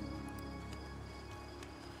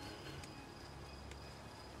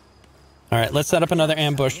 All right, let's set up another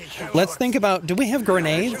ambush. Let's think about, do we have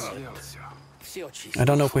grenades? I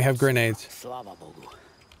don't know if we have grenades.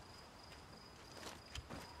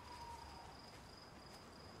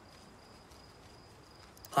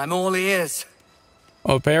 I'm all ears.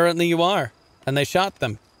 Oh, apparently you are. And they shot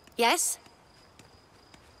them. Yes?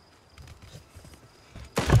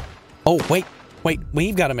 Oh, wait,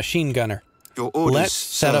 we've got a machine gunner. Your orders, Let's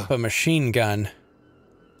set up a machine gun.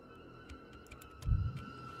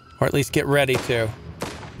 Or at least get ready to.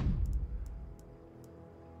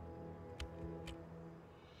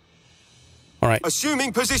 All right.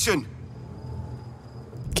 Assuming position.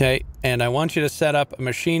 Okay, and I want you to set up a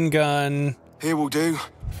machine gun Here will do.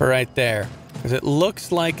 for right there. Because it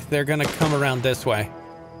looks like they're going to come around this way.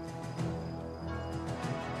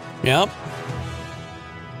 Yep.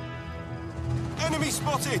 Enemy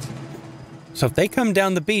spotted. So if they come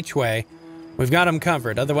down the beach way, we've got them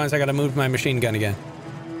covered. Otherwise, I got to move my machine gun again.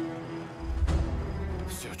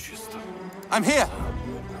 I'm here.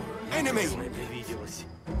 Enemy.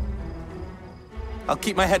 I'll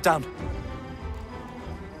keep my head down.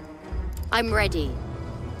 I'm ready.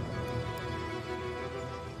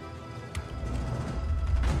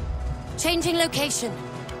 Changing location.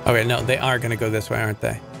 Okay, no, they are going to go this way, aren't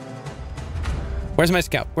they? Where's my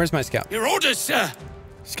scout? Where's my scout? Your orders, sir.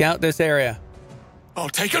 Scout this area. I'll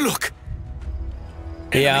take a look.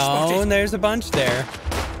 Yeah, spotted. oh, and there's a bunch there.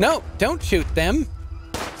 No, don't shoot them.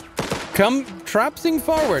 Come tropsing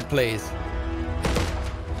forward, please.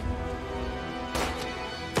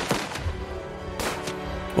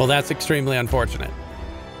 Well, that's extremely unfortunate.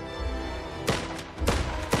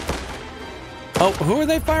 Oh, who are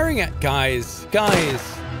they firing at? Guys.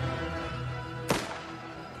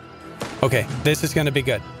 Okay, this is going to be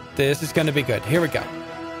good. This is going to be good. Here we go.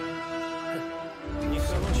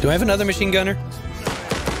 Do I have another machine gunner?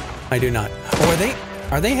 I do not. Oh,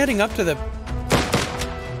 are they heading up to the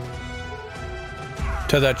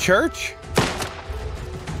church?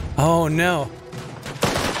 Oh no.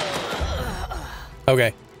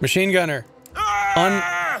 Okay, machine gunner.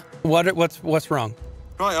 What's wrong?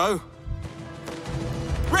 Righto.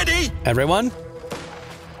 Ready. Everyone?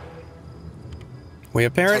 We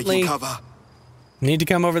apparently Taking cover. need to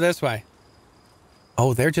come over this way.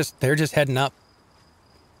 Oh, they're just heading up.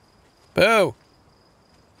 Boo!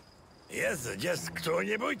 Jest gdzieś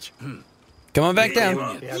кто-нибудь? Come on back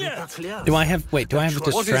down. Do I have... Wait, do I have a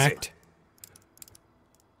distract?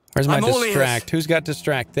 Where's my distract? Who's got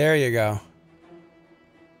distract? There you go.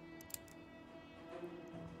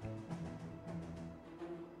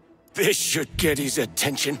 This should get his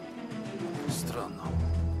attention.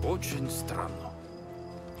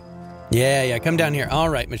 Yeah, come down here. All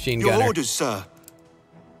right, machine gunner. Your orders, sir.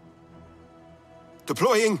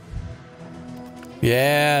 Deploying.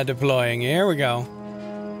 Yeah, deploying. Here we go.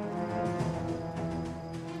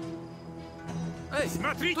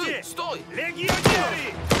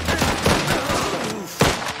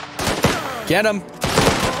 Get him.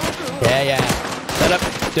 Yeah. Set up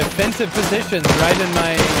defensive positions right in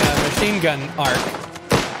my machine gun arc.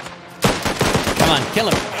 Come on, kill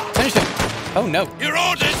him. Finish him. Oh, no. Your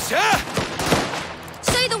orders, sir.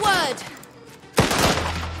 Say the word.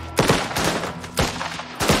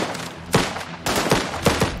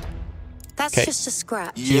 That's just a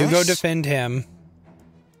scratch. You go defend him.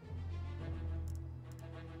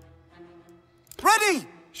 Ready.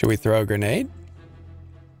 Should we throw a grenade?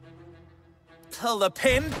 Pull the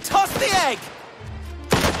pin, toss the egg!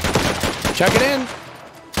 Chuck it in.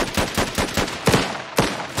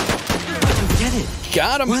 Get it?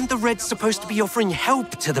 Got him. Weren't the Reds supposed to be offering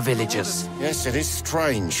help to the villagers? Yes, it is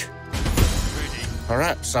strange.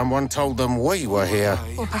 Perhaps someone told them we were here.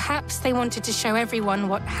 Or perhaps they wanted to show everyone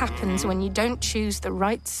what happens when you don't choose the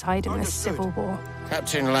right side in the Civil War.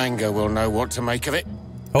 Captain Langer will know what to make of it.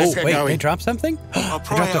 Oh, Let's get wait, going. they dropped something? I'll They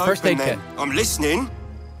pry dropped it a first aid open, kit. then. I'm listening.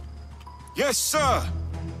 Yes, sir.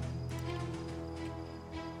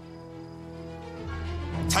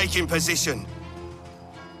 Taking position.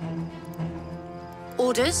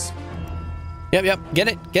 Orders. Yep. Get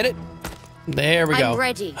it. There we go. I'm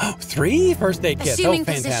ready. 3 first aid kits. Assuming Oh,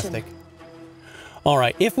 fantastic. position. All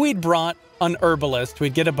right. If we'd brought an herbalist,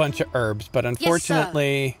 we'd get a bunch of herbs. But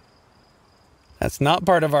unfortunately, that's not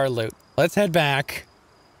part of our loot. Let's head back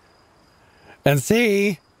and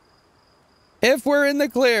see if we're in the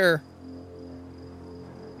clear.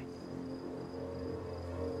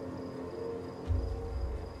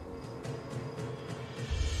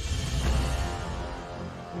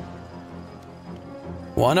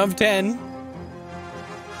 One of 10.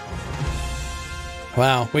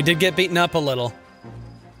 Wow, we did get beaten up a little.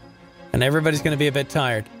 And everybody's going to be a bit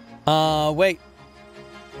tired. Wait.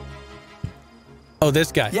 Oh,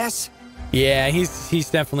 this guy. Yes. Yeah, he's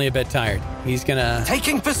definitely a bit tired. He's gonna...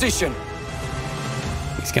 Taking position.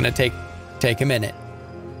 He's gonna take a minute.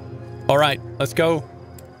 All right, let's go.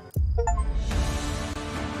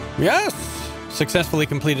 Yes! Successfully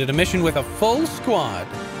completed a mission with a full squad.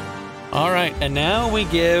 All right, and now we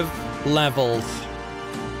give levels.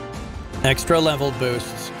 Extra level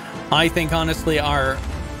boosts. I think, honestly, our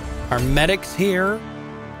medics here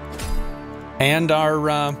and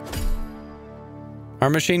our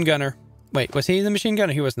machine gunner. Wait, was he the machine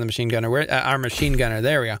gunner? He wasn't the machine gunner. Where? Our machine gunner.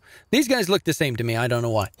 There we go. These guys look the same to me. I don't know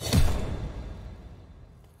why.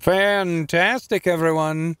 Fantastic,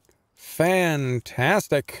 everyone.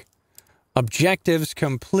 Fantastic. Objectives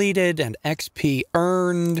completed and XP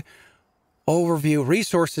earned. Overview.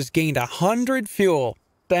 Resources gained 100 fuel.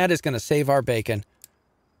 That is going to save our bacon.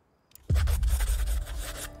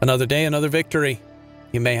 Another day, another victory.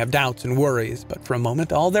 You may have doubts and worries, but for a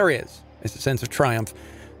moment, all there is a sense of triumph.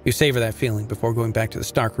 You savor that feeling before going back to the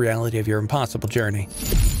stark reality of your impossible journey.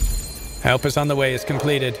 Help us on the way is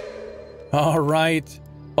completed. All right.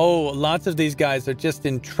 Oh, lots of these guys are just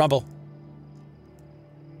in trouble.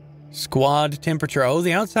 Squad temperature. Oh,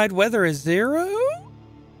 the outside weather is 0?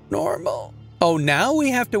 Normal. Oh, now we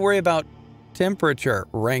have to worry about temperature.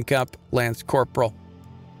 Rank up, Lance Corporal.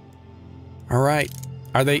 All right.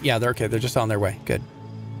 Are they? Yeah, they're okay. They're just on their way. Good.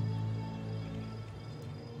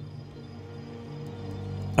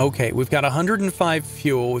 Okay, we've got 105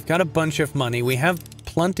 fuel. We've got a bunch of money. We have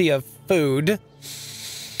plenty of food.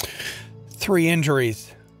 3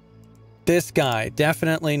 injuries. This guy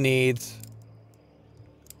definitely needs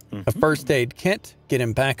a first aid kit. Get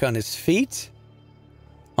him back on his feet.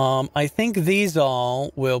 I think these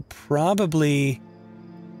all will probably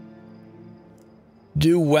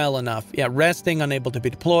do well enough. Yeah, resting, unable to be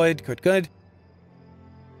deployed. Good.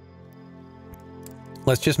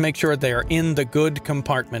 Let's just make sure they are in the good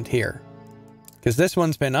compartment here. Because this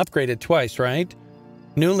one's been upgraded twice, right?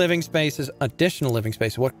 New living spaces, additional living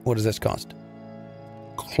space. What does this cost?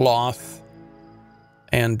 Cloth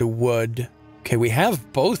and wood. Okay, we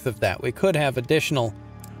have both of that. We could have additional,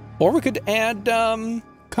 or we could add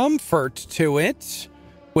comfort to it,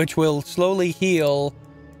 which will slowly heal,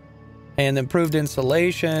 and improved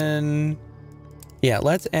insulation. Yeah,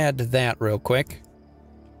 let's add that real quick.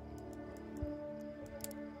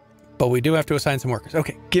 But we do have to assign some workers.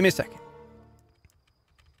 Okay, give me a second.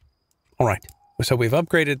 All right. So we've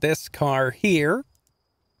upgraded this car here.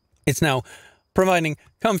 It's now providing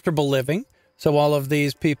comfortable living. So all of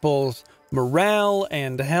these people's morale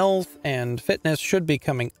and health and fitness should be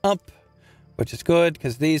coming up, which is good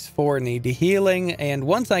because these 4 need healing. And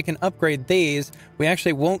once I can upgrade these, we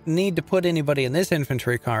actually won't need to put anybody in this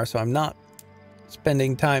infantry car. So I'm not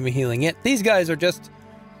spending time healing it. These guys are just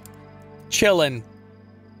chilling,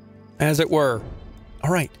 as it were. All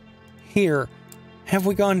right, here. Have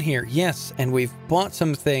we gone here? Yes, and we've bought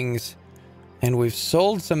some things, and we've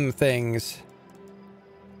sold some things,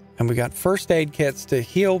 and we got first aid kits to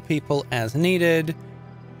heal people as needed,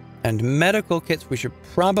 and medical kits. We should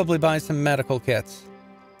probably buy some medical kits,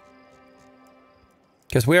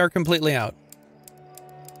 because we are completely out.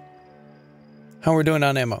 How are we doing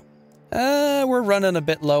on ammo? We're running a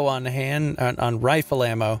bit low on on rifle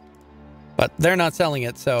ammo, but they're not selling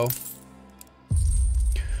it, so...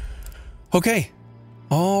 Okay.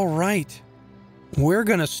 All right. We're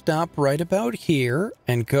going to stop right about here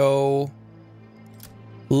and go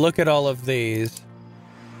look at all of these.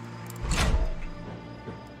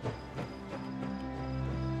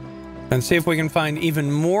 And see if we can find even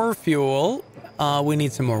more fuel. We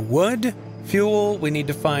need some more wood, fuel. We need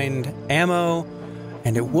to find ammo.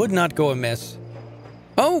 And it would not go amiss.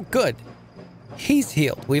 Oh, good. He's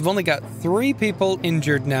healed. We've only got 3 people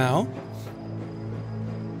injured now.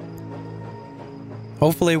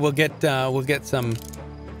 Hopefully we'll get some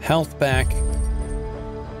health back.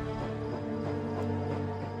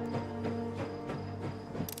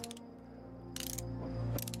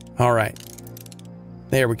 All right.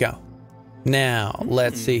 There we go. Now,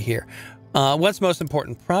 let's see here. What's most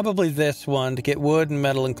important? Probably this one, to get wood and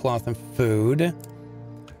metal and cloth and food.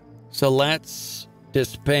 So let's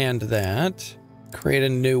disband that. Create a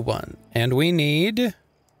new one. And we need...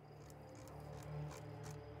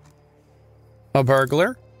 a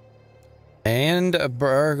burglar. And a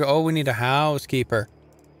oh, we need a housekeeper.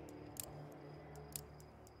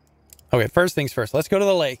 Okay, first things first. Let's go to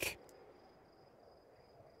the lake.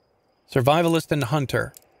 Survivalist and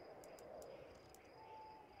hunter.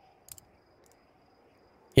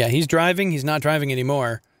 Yeah, he's driving. He's not driving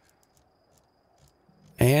anymore.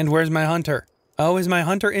 And where's my hunter? Oh, is my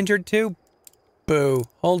hunter injured too? Boo.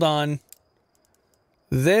 Hold on.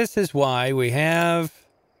 This is why we have...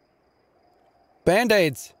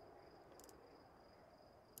 Band-Aids.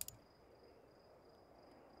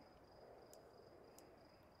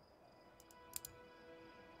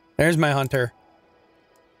 There's my hunter.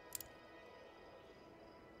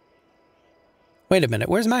 Wait a minute,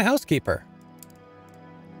 where's my housekeeper?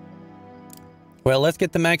 Well, let's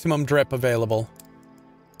get the maximum drip available.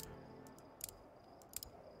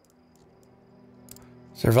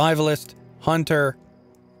 Survivalist, hunter,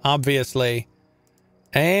 obviously.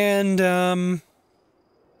 And,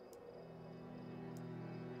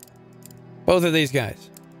 both of these guys.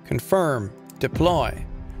 Confirm. Deploy.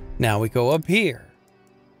 Now we go up here.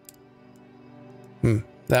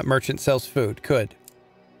 That merchant sells food. Good.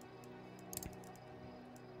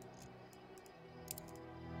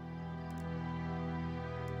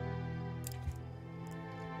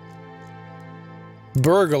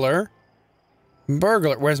 Burglar.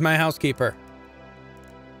 Burglar. Where's my housekeeper?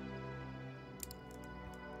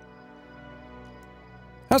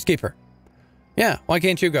 Housekeeper. Yeah, why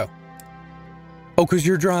can't you go? Oh, because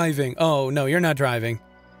you're driving. Oh, no, you're not driving.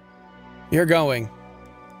 You're going.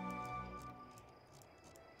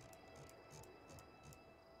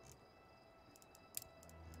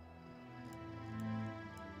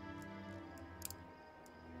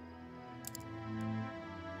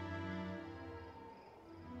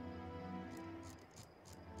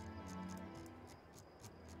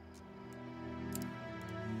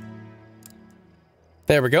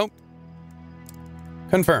 There we go.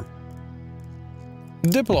 Confirm.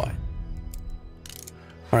 Deploy.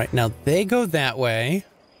 All right, now they go that way.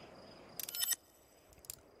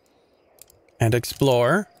 And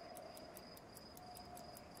explore.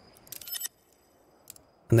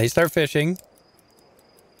 And they start fishing.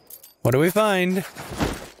 What do we find?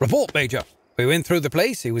 Report, Major. We went through the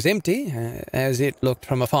place. It was empty, as it looked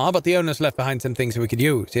from afar, but the owners left behind some things we could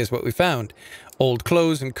use. Here's what we found. Old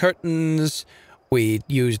clothes and curtains. We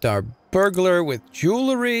used our burglar with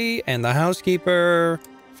jewelry, and the housekeeper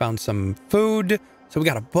found some food. So we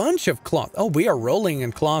got a bunch of cloth. Oh, we are rolling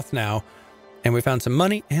in cloth now. And we found some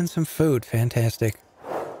money and some food. Fantastic.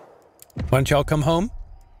 Why don't y'all come home?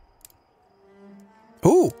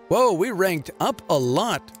 Ooh, whoa, we ranked up a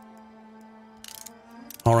lot.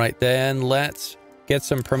 All right, then let's get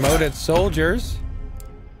some promoted soldiers.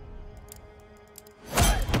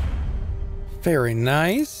 Very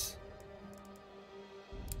nice.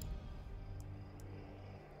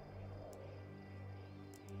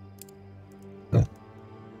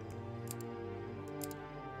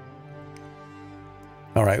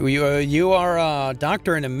 All right, you are a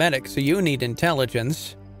doctor and a medic, so you need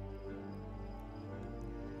intelligence.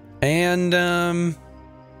 And,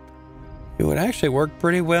 it would actually work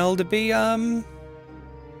pretty well to be,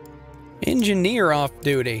 engineer off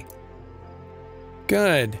duty.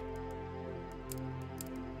 Good.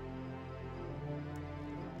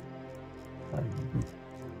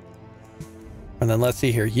 And then let's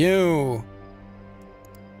see here. You've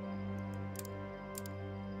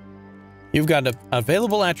got an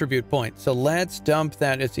available attribute point. So let's dump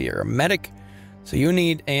that. It's here. A medic. So you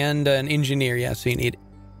need, and an engineer. Yeah, so you need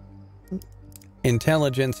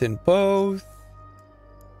intelligence in both.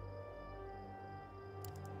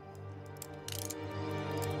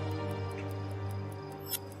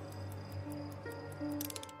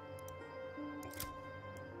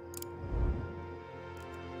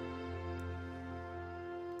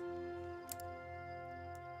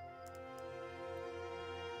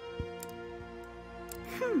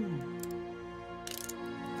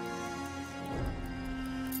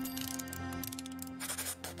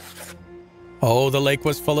 Oh, the lake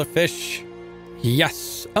was full of fish.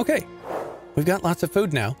 Yes. Okay. We've got lots of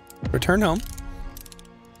food now. Return home.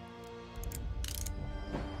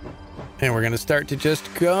 And we're going to start to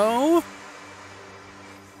just go.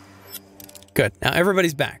 Good. Now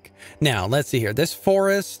everybody's back. Now, let's see here. This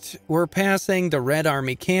forest we're passing, the Red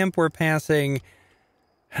Army camp we're passing,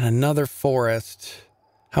 and another forest.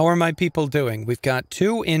 How are my people doing? We've got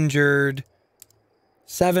 2 injured,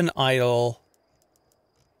 7 idle.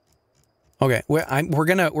 Okay, we're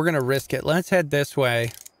gonna risk it. Let's head this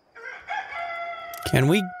way. Can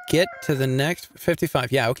we get to the next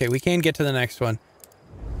 55? Yeah, okay, we can get to the next one.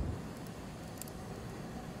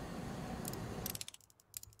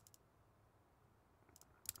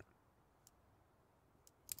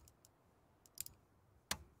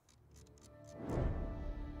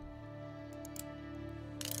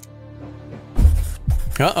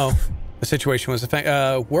 Uh-oh. The situation was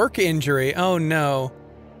work injury. Oh no.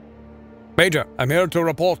 Major, I'm here to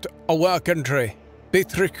report a work injury.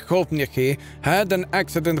 Dietrich Kolpnicki had an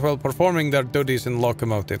accident while performing their duties in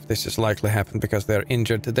locomotive. This has likely happened because they're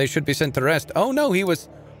injured. They should be sent to rest. Oh no, he was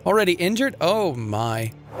already injured? Oh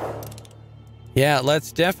my. Yeah,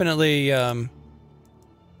 let's definitely,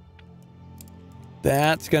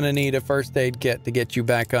 that's gonna need a first aid kit to get you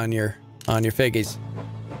back on your figgies.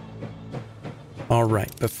 All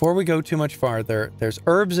right, before we go too much farther, there's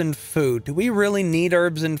herbs and food. Do we really need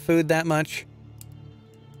herbs and food that much?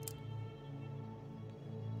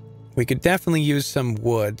 We could definitely use some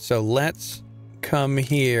wood, so let's come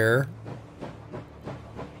here.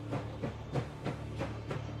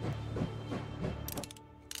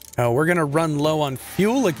 Oh, we're gonna run low on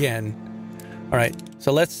fuel again. All right,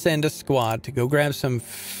 so let's send a squad to go grab some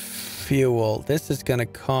fuel. This is gonna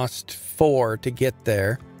cost 4 to get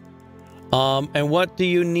there. And what do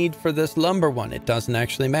you need for this lumber one? It doesn't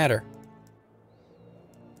actually matter.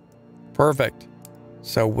 Perfect.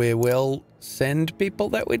 So we will send people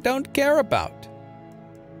that we don't care about.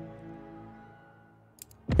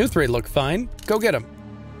 You 3 look fine. Go get them.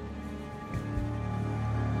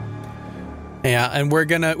 Yeah, and we're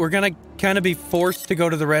gonna kind of be forced to go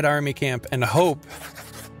to the Red Army camp and hope.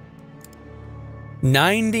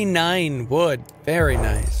 99 wood. Very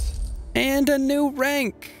nice. And a new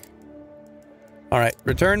rank. All right,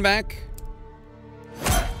 return back.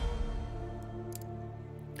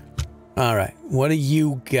 All right, what do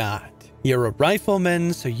you got? You're a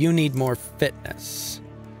rifleman, so you need more fitness.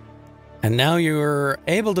 And now you're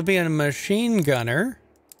able to be a machine gunner.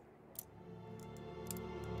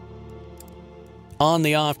 On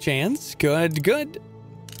the off chance. Good, good.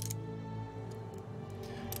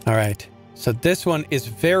 All right, so this one is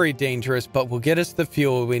very dangerous, but will get us the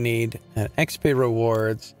fuel we need and XP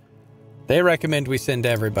rewards. They recommend we send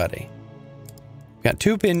everybody. Got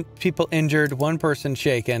 2 people injured, 1 person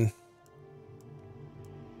shaken.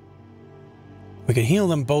 We can heal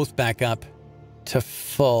them both back up to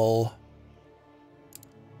full.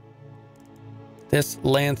 This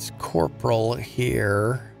Lance Corporal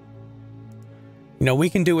here. You know, we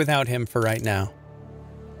can do without him for right now.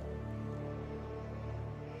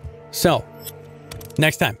 So,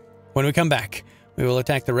 next time, when we come back, we will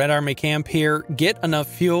attack the Red Army camp here, get enough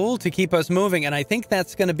fuel to keep us moving, and I think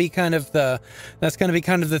that's going to be kind of the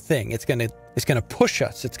thing. It's going to push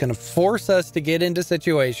us. It's going to force us to get into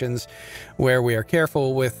situations where we are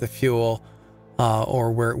careful with the fuel,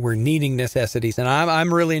 or we're needing necessities, and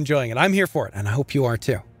I'm really enjoying it. I'm here for it, and I hope you are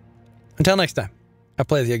too. Until next time, I'll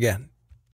play with you again.